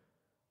 guilty.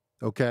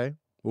 Okay,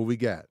 what we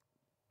got?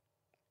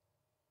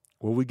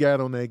 What we got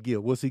on that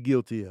guilt? What's he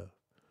guilty of?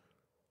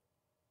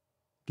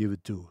 Give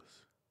it to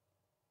us.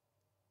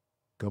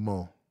 Come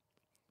on.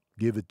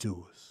 Give it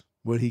to us.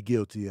 What he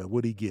guilty of?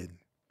 What he getting?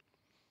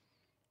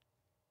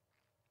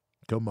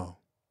 Come on.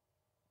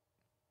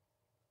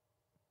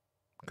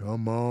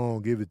 Come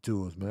on, give it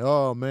to us, man.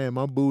 Oh, man,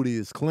 my booty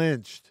is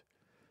clenched.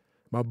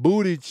 My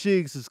booty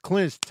cheeks is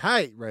clenched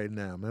tight right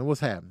now, man. What's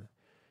happening?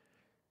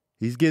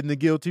 He's getting the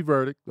guilty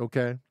verdict,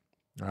 okay.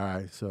 All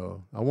right,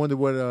 so I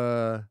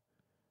wonder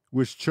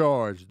which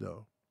charge,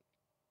 though.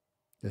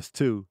 That's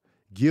 2.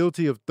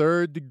 Guilty of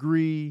 3rd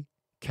degree,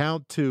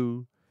 count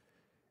 2.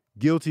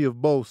 Guilty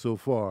of both so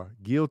far.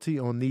 Guilty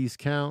on these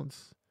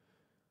counts.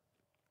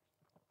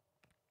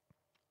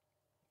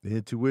 The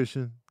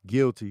intuition,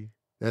 guilty.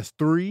 That's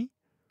 3.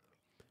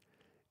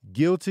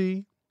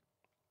 Guilty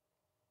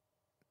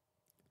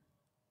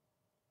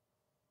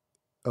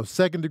of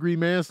 2nd degree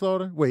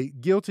manslaughter.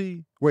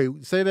 Guilty.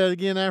 Say that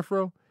again,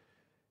 Afro.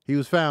 He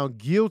was found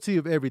guilty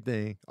of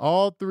everything.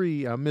 All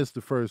 3, I missed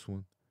the first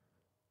one.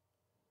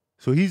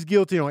 So he's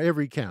guilty on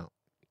every count.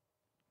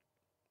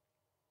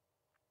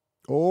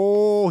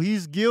 Oh,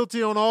 he's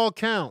guilty on all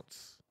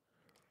counts.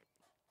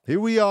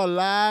 Here we are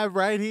live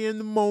right here in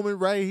the moment,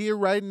 right here,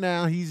 right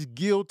now. He's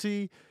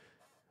guilty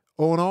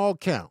on all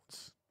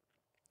counts.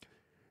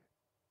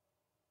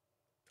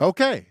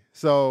 Okay,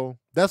 so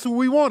that's what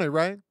we wanted,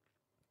 right?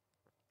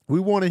 We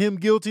wanted him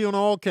guilty on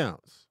all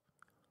counts.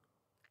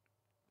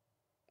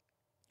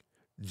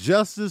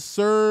 Justice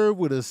served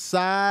with a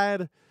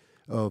side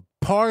of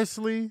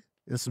parsley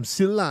and some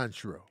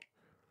cilantro.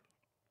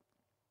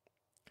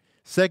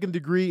 2nd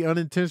degree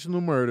unintentional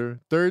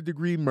murder, 3rd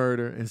degree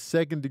murder, and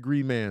 2nd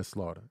degree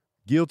manslaughter.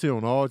 Guilty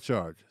on all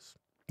charges.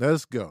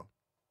 Let's go.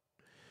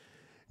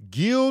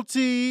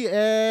 Guilty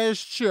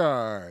as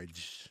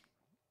charged.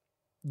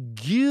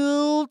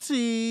 Guilty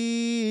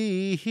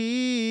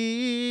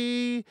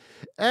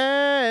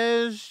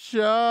as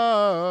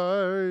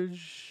charged.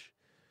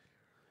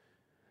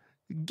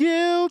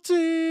 Guilty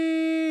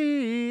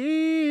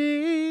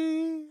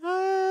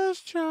as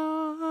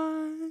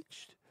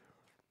charged.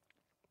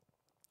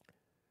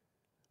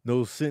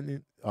 No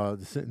sentence.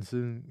 The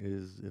sentencing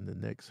is in the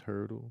next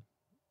hurdle.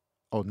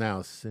 Oh, now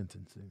it's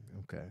sentencing.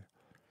 Okay.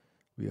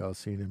 We all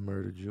seen him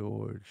murder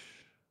George.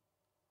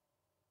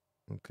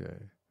 Okay.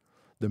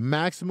 The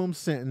maximum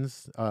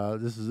sentence,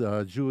 this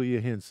is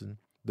Julia Henson.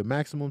 The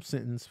maximum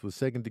sentence for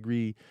second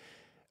degree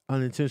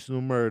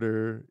unintentional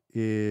murder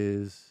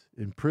is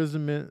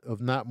imprisonment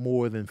of not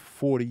more than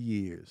 40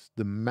 years.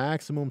 The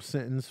maximum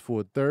sentence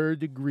for third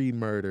degree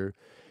murder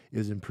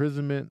is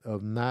imprisonment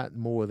of not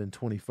more than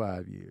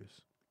 25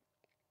 years.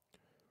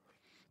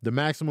 The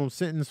maximum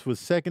sentence for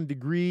second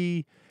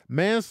degree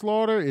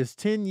manslaughter is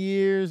 10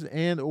 years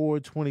and or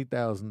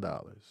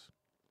 $20,000.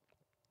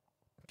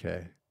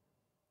 Okay.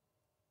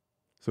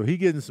 So he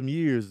getting some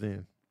years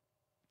then.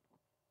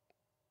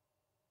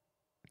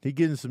 He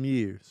getting some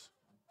years.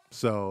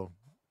 So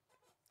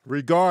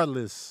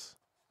regardless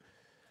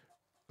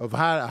of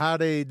how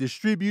they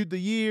distribute the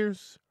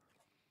years,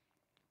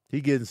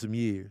 he getting some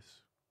years.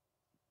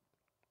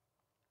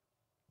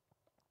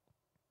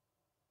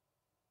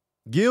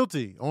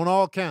 Guilty on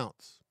all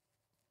counts.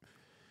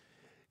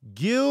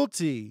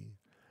 Guilty.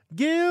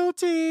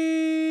 Guilty.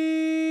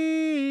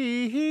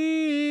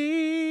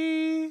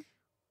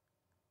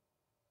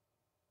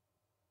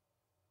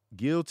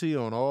 Guilty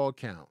on all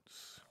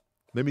counts.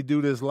 Let me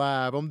do this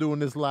live. I'm doing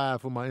this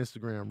live for my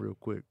Instagram real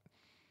quick.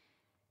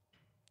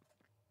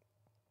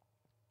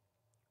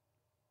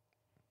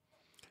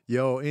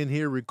 Yo, in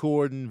here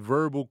recording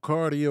verbal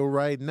cardio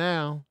right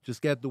now.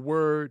 Just got the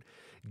word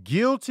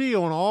guilty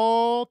on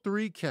all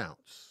 3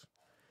 counts.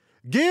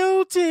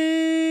 Guilty.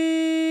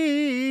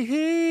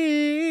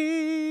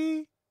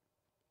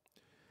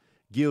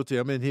 Guilty.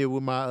 I'm in here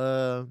with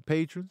my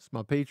patrons,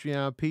 my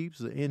Patreon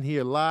peeps are in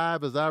here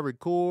live as I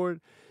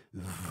record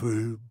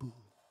verbal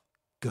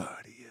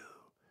cardio.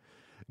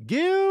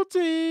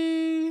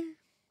 Guilty.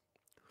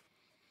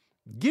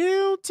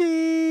 Guilty.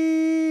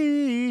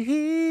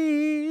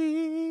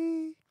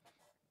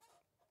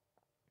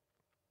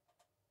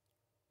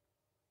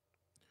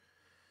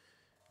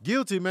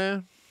 Guilty,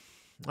 man.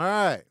 All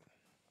right.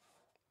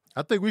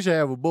 I think we should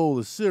have a bowl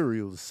of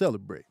cereal to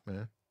celebrate,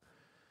 man.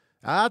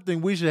 I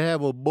think we should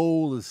have a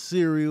bowl of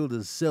cereal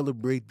to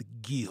celebrate the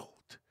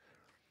guilt.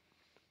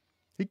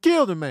 He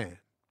killed a man.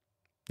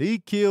 He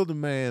killed a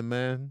man,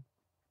 man.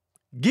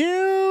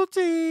 Guilty.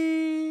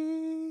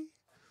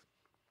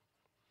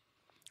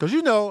 Because,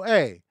 you know,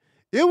 hey,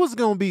 it was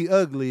going to be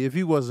ugly if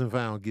he wasn't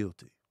found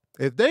guilty.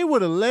 If they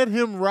would have let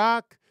him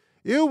rock,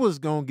 it was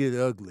going to get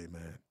ugly,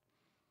 man.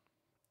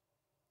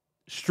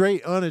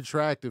 Straight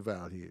unattractive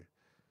out here.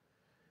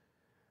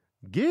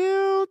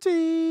 Guilty.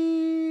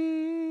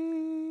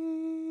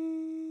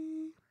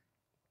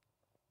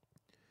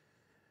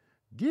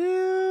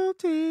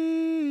 Guilty.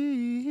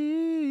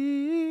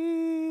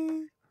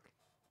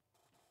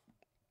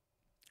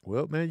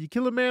 Well, man, you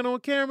kill a man on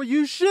camera,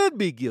 you should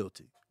be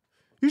guilty.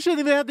 You shouldn't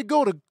even have to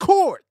go to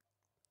court.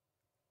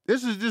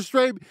 This is just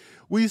straight,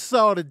 we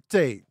saw the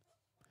tape.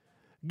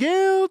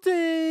 Guilty.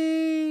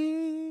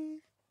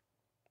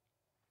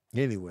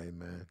 Anyway,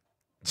 man,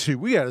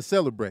 we got to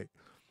celebrate.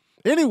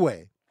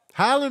 Anyway,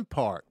 Highland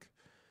Park,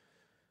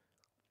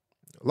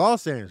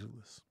 Los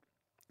Angeles.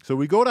 So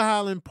we go to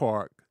Highland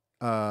Park.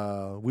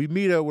 We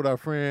meet up with our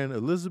friend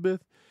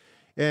Elizabeth.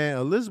 And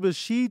Elizabeth,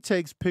 she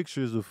takes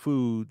pictures of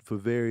food for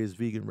various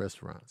vegan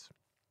restaurants.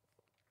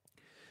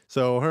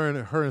 So her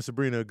and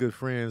Sabrina are good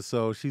friends.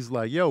 So she's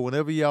like, yo,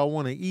 whenever y'all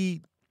want to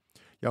eat,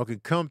 y'all can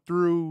come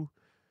through.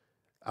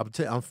 I'm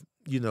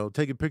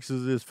taking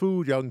pictures of this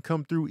food. Y'all can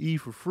come through,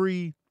 eat for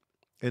free.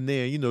 And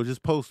then,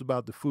 just post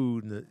about the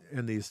food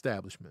and the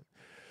establishment.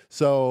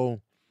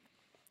 So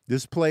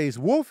this place,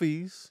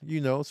 Wolfie's,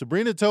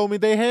 Sabrina told me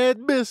they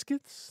had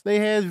biscuits. They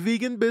had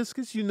vegan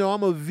biscuits.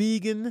 I'm a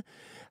vegan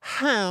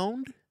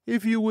hound,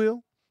 if you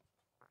will.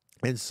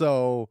 And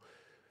so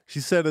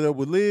she set it up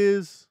with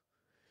Liz.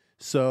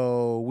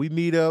 So we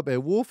meet up at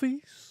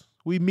Wolfie's.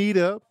 We meet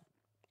up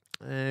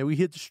and we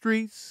hit the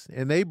streets.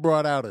 And they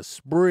brought out a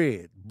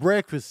spread,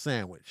 breakfast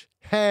sandwich,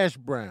 hash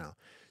brown,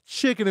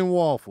 chicken and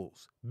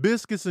waffles,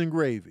 biscuits and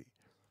gravy.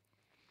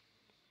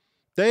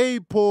 They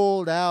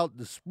pulled out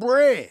the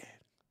spread.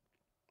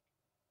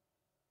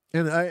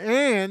 And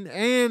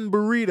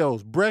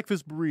burritos,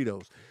 breakfast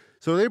burritos.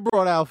 So they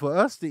brought out for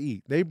us to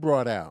eat. They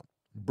brought out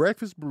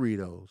breakfast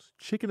burritos,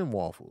 chicken and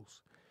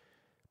waffles,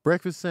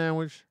 breakfast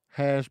sandwich,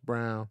 hash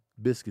brown,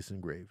 biscuits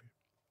and gravy.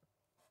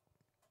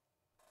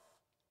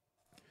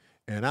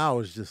 And I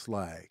was just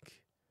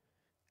like,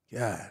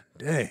 God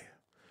damn.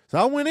 So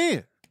I went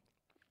in.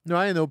 No,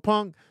 I ain't no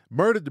punk.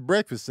 Murdered the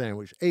breakfast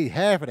sandwich. Ate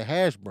half of the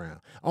hash brown.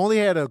 Only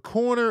had a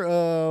corner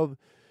of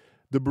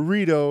the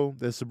burrito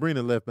that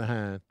Sabrina left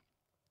behind.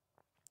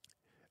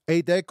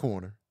 Ate that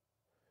corner.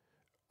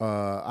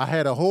 I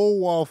had a whole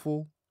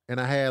waffle, and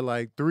I had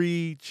like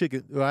 3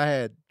 chicken. I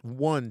had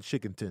 1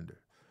 chicken tender.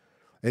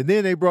 And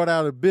then they brought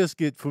out a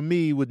biscuit for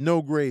me with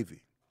no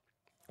gravy.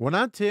 When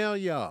I tell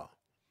y'all,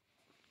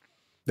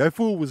 that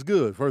food was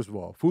good, first of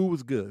all. Food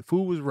was good.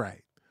 Food was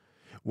right.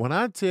 When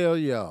I tell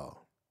y'all,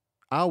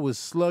 I was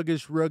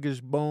sluggish,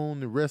 ruggish bone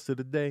the rest of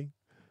the day.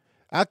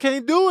 I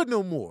can't do it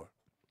no more.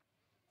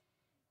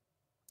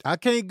 I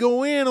can't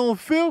go in on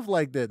filth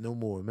like that no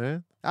more,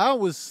 man. I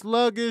was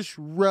sluggish,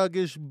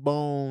 ruggish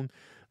bone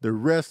the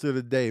rest of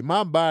the day.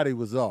 My body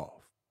was off.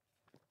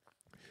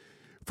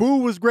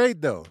 Food was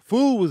great, though.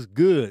 Food was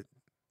good.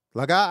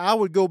 Like, I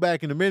would go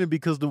back in a minute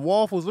because the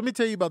waffles, let me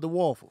tell you about the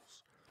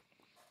waffles.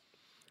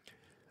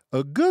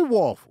 A good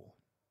waffle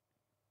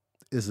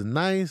is a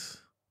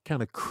nice,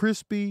 kind of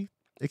crispy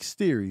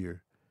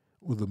exterior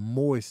with a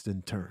moist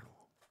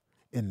internal.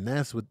 And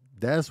that's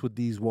what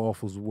these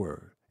waffles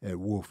were at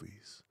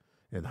Wolfie's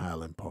in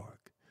Highland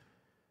Park.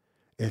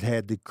 It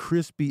had the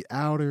crispy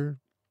outer,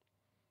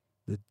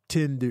 the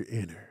tender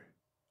inner.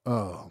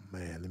 Oh,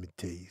 man, let me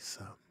tell you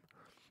something.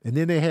 And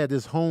then they had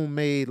this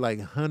homemade, like,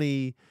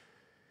 honey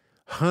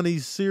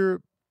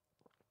syrup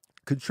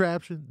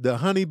contraption, the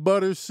honey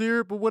butter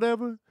syrup or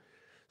whatever.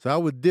 So I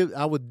would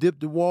dip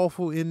the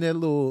waffle in that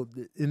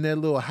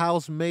little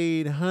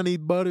house-made honey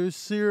butter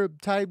syrup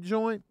type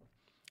joint.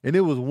 And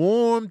it was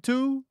warm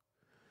too.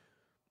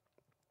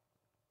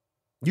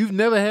 You've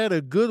never had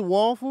a good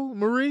waffle,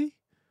 Marie?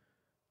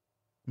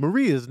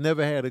 Marie has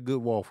never had a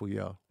good waffle,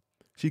 y'all.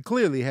 She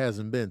clearly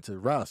hasn't been to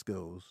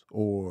Roscoe's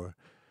or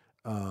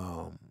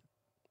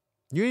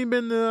you ain't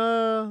been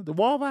to the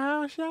Waffle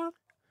House, shot?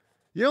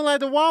 You don't like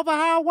the Waffle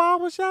House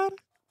waffle, shot?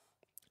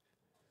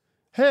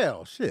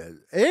 Hell,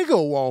 shit.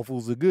 Eggo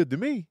waffles are good to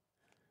me.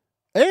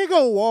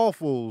 Eggo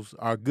waffles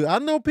are good. I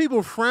know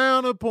people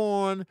frown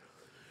upon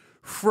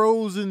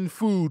frozen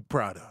food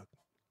product,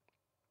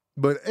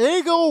 but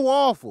Eggo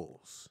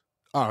waffles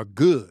are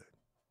good.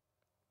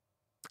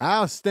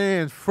 I'll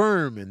stand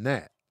firm in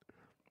that.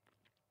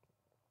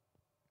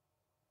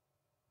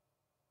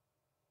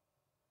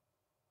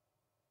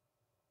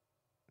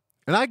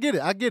 And I get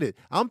it.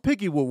 I'm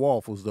picky with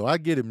waffles, though. I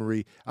get it,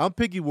 Marie. I'm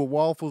picky with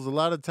waffles. A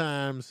lot of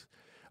times,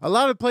 a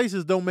lot of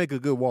places don't make a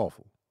good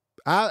waffle.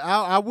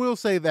 I will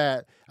say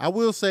that. I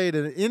will say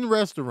that in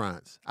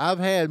restaurants, I've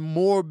had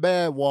more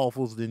bad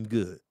waffles than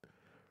good.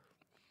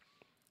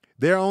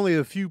 There are only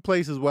a few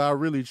places where I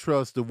really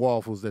trust the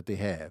waffles that they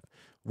have.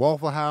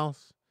 Waffle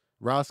House,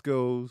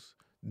 Roscoe's.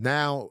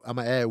 Now I'm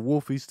gonna add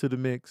Wolfie's to the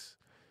mix.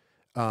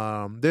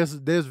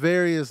 There's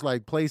various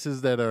like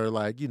places that are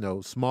like, you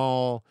know,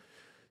 small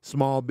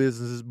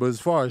businesses, but as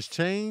far as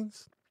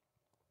chains,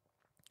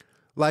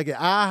 like at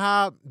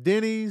IHOP,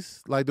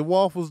 Denny's, like the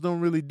waffles don't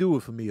really do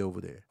it for me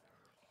over there.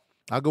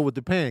 I go with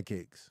the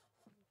pancakes.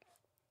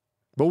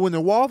 But when the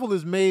waffle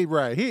is made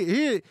right,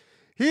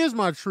 here's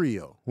my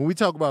trio. When we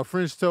talk about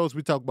French toast,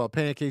 we talk about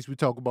pancakes, we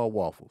talk about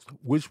waffles.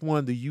 Which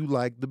one do you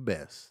like the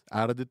best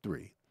out of the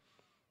three?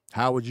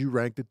 How would you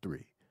rank the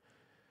three?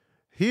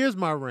 Here's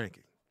my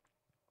ranking.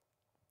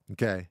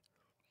 Okay.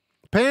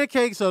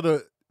 Pancakes are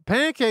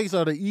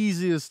the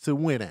easiest to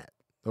win at.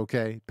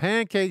 Okay.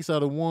 Pancakes are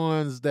the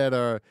ones that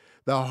are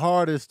the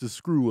hardest to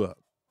screw up.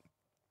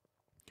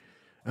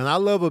 And I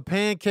love a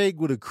pancake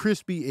with a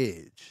crispy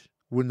edge.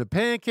 When the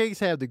pancakes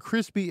have the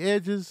crispy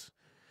edges,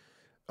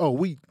 oh,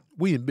 we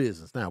in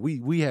business now.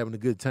 We having a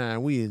good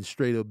time. We in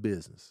straight up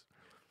business.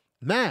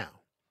 Now,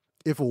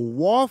 if a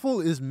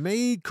waffle is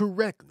made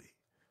correctly,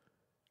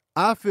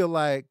 I feel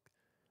like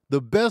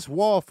the best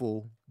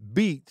waffle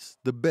beats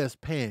the best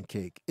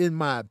pancake, in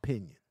my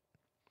opinion.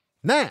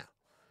 Now,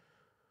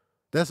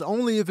 that's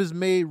only if it's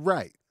made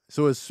right.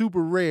 So it's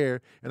super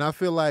rare, and I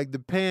feel like the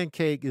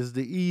pancake is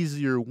the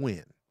easier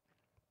win.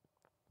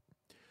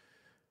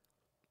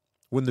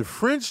 When the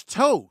French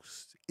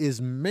toast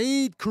is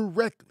made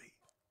correctly,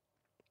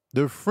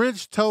 the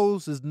French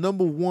toast is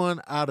number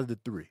one out of the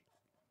three.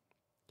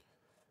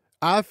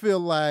 I feel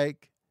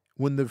like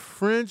when the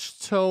French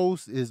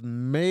toast is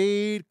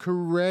made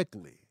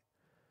correctly,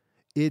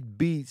 it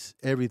beats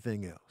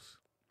everything else.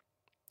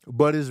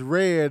 But it's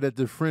rare that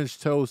the French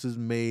toast is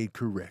made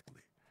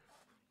correctly.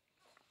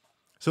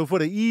 So for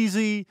the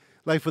easy,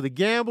 like for the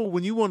gamble,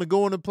 when you want to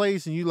go in a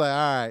place and you like,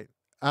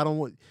 all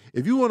right,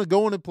 if you want to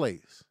go in a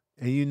place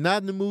and you're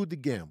not in the mood to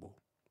gamble,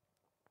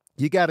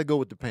 you got to go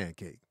with the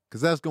pancake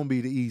because that's going to be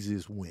the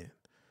easiest win.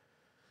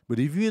 But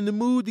if you're in the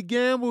mood to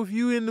gamble, if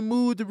you're in the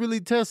mood to really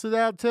test it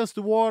out, test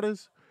the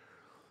waters,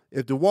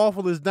 if the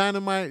waffle is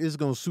dynamite, it's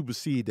going to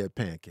supersede that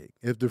pancake.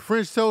 If the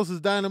French toast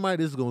is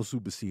dynamite, it's going to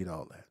supersede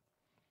all that.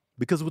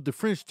 Because with the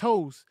French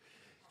toast,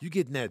 you're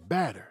getting that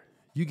batter.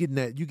 You're getting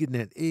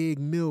that egg,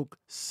 milk,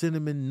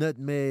 cinnamon,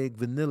 nutmeg,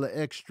 vanilla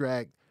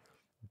extract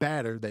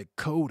batter, that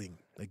coating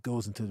that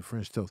goes into the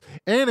French toast.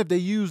 And if they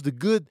use the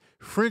good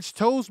French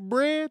toast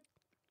bread,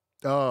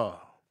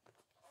 now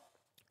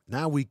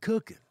we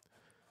cooking.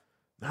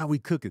 You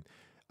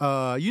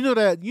know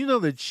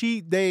the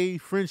cheat day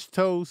French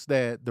toast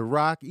that The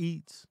Rock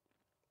eats?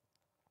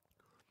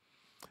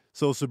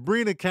 So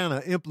Sabrina kind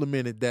of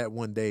implemented that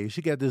one day.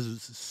 She got this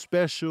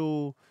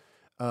special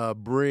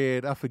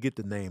bread. I forget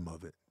the name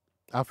of it.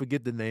 I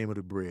forget the name of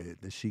the bread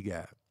that she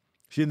got.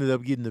 She ended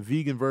up getting the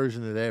vegan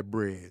version of that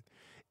bread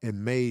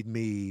and made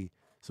me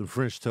some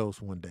French toast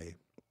one day.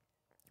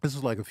 This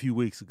was like a few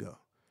weeks ago.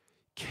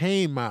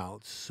 Came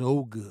out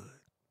so good.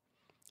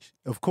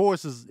 Of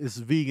course, it's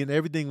vegan.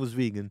 Everything was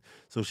vegan.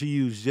 So she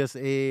used just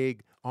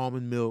egg,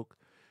 almond milk,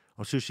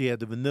 I'm sure she had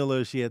the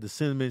vanilla, she had the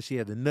cinnamon, she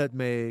had the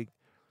nutmeg,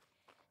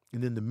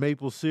 and then the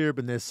maple syrup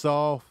and that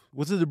soft.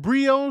 Was it a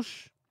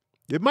brioche?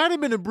 It might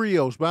have been a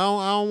brioche, but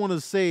I don't want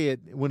to say it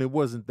when it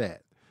wasn't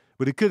that.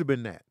 But it could have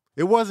been that.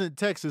 It wasn't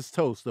Texas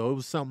toast, though. It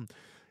was something.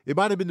 It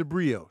might have been the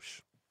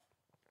brioche.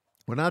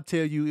 When I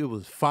tell you it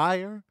was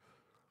fire,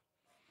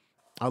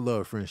 I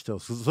love French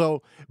toast.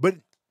 So, but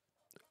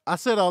I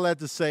said all that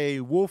to say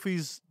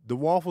Wolfie's, the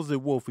waffles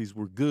at Wolfie's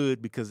were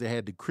good because they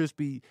had the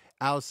crispy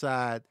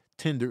outside,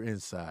 tender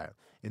inside.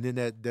 And then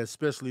that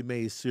specially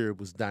made syrup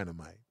was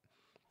dynamite.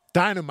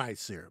 Dynamite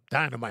syrup.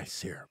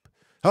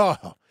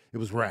 Oh, it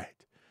was right.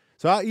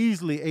 So I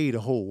easily ate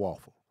a whole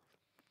waffle.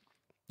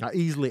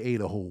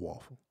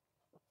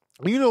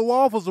 You know,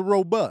 waffles are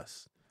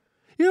robust.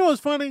 You know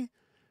what's funny?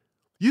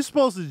 You're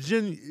supposed to,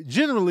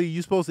 generally,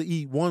 you're supposed to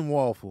eat one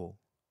waffle.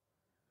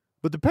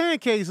 But the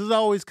pancakes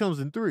always comes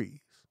in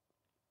threes.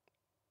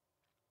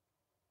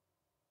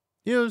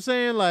 You know what I'm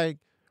saying? Like,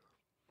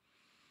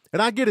 and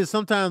I get it,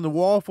 sometimes the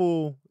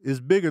waffle is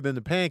bigger than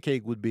the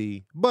pancake would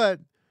be, but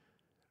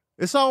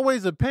it's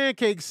always a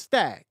pancake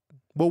stack,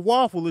 but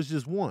waffle is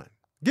just one.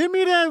 Give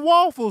me that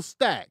waffle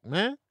stack,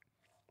 man.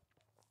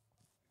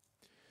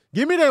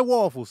 Give me that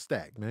waffle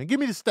stack, man. Give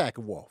me the stack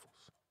of waffles.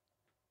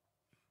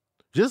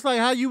 Just like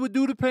how you would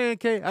do the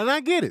pancake. And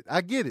I get it.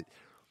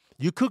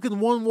 You're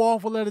cooking one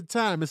waffle at a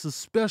time. It's a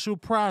special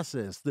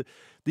process.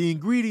 The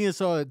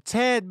ingredients are a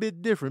tad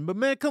bit different. But,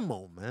 man, come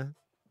on, man.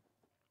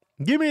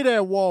 Give me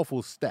that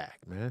waffle stack,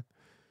 man.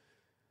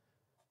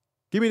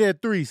 Give me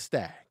that 3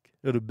 stack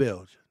of the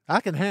Belgian.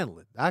 I can handle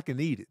it. I can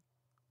eat it.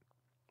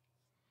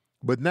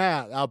 But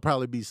now I'll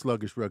probably be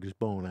sluggish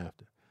bone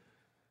after.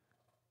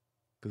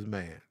 Because,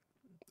 man.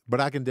 But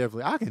I can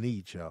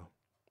eat, y'all.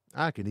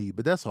 I can eat.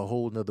 But that's a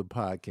whole nother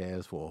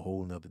podcast for a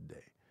whole nother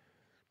day.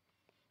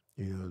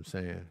 You know what I'm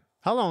saying?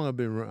 How long I've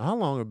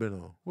been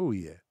on? Where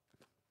we at?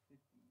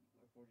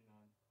 49.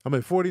 I'm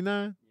at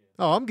 49? Yeah.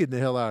 Oh, I'm getting the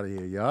hell out of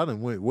here, y'all. I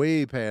done went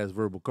way past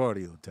verbal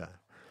cardio time.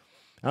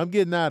 I'm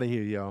getting out of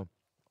here, y'all.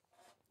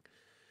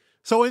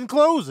 So in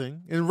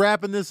closing, and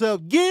wrapping this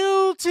up,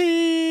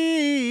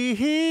 guilty.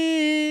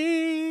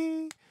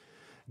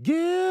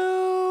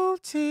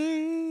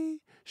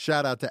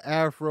 Shout out to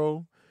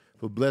Afro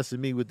for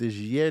blessing me with this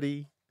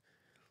Yeti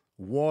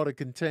water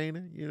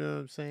container. You know what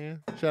I'm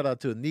saying? Shout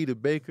out to Anita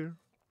Baker,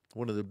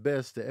 one of the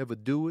best to ever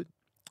do it.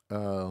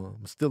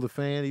 I'm still a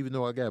fan, even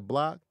though I got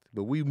blocked.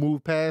 But we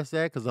moved past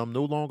that because I'm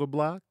no longer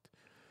blocked.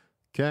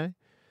 Okay?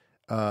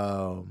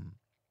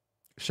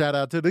 Shout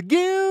out to the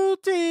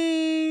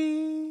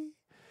guilty.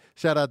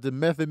 Shout out to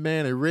Method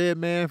Man and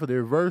Redman for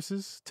their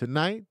verses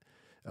tonight.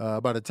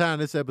 By the time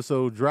this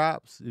episode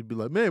drops, it'd be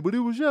like, man, but it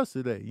was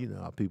yesterday. You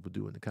know how people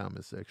do in the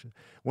comment section.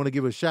 Want to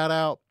give a shout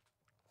out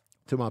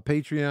to my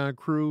Patreon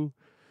crew,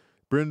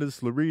 Brenda,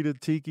 Slarita,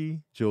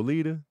 Tiki,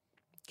 Jolita,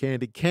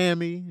 Candy,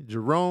 Cammy,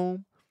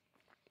 Jerome,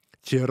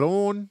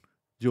 Cheron,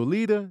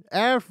 Jolita,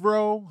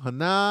 Afro,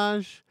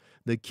 Hanaj,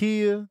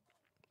 Nakia,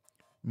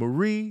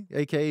 Marie,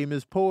 a.k.a.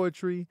 Miss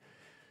Poetry,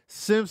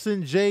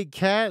 Simpson, J.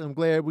 Cat. I'm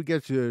glad we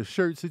got your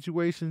shirt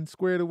situation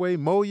squared away.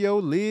 Moyo,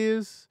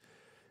 Liz,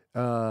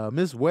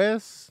 Miss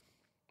West,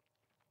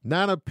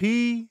 Nana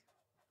P,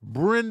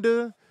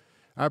 Brenda.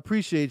 I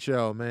appreciate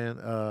y'all,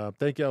 man.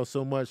 Thank y'all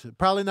so much.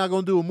 Probably not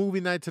going to do a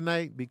movie night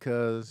tonight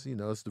because, you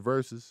know, it's the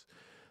verses.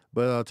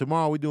 But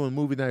tomorrow we're doing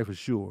movie night for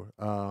sure.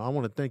 I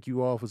want to thank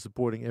you all for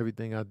supporting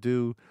everything I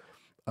do.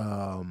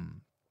 I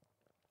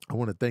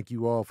want to thank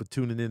you all for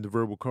tuning in to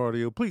Verbal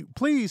Cardio.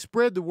 Please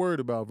spread the word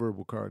about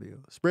Verbal Cardio.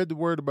 Spread the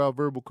word about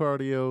Verbal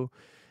Cardio,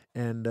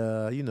 and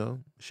you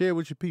know, share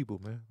with your people,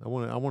 man. I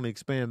want to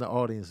expand the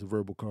audience of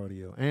Verbal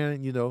Cardio,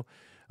 and you know,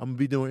 I'm gonna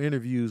be doing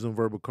interviews on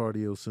Verbal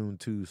Cardio soon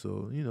too.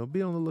 So you know,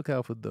 be on the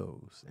lookout for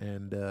those.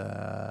 And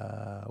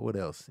what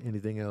else?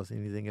 Anything else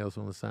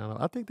on the sign off?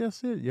 I think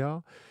that's it,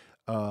 y'all.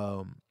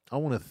 I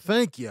want to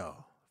thank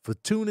y'all for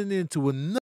tuning in to another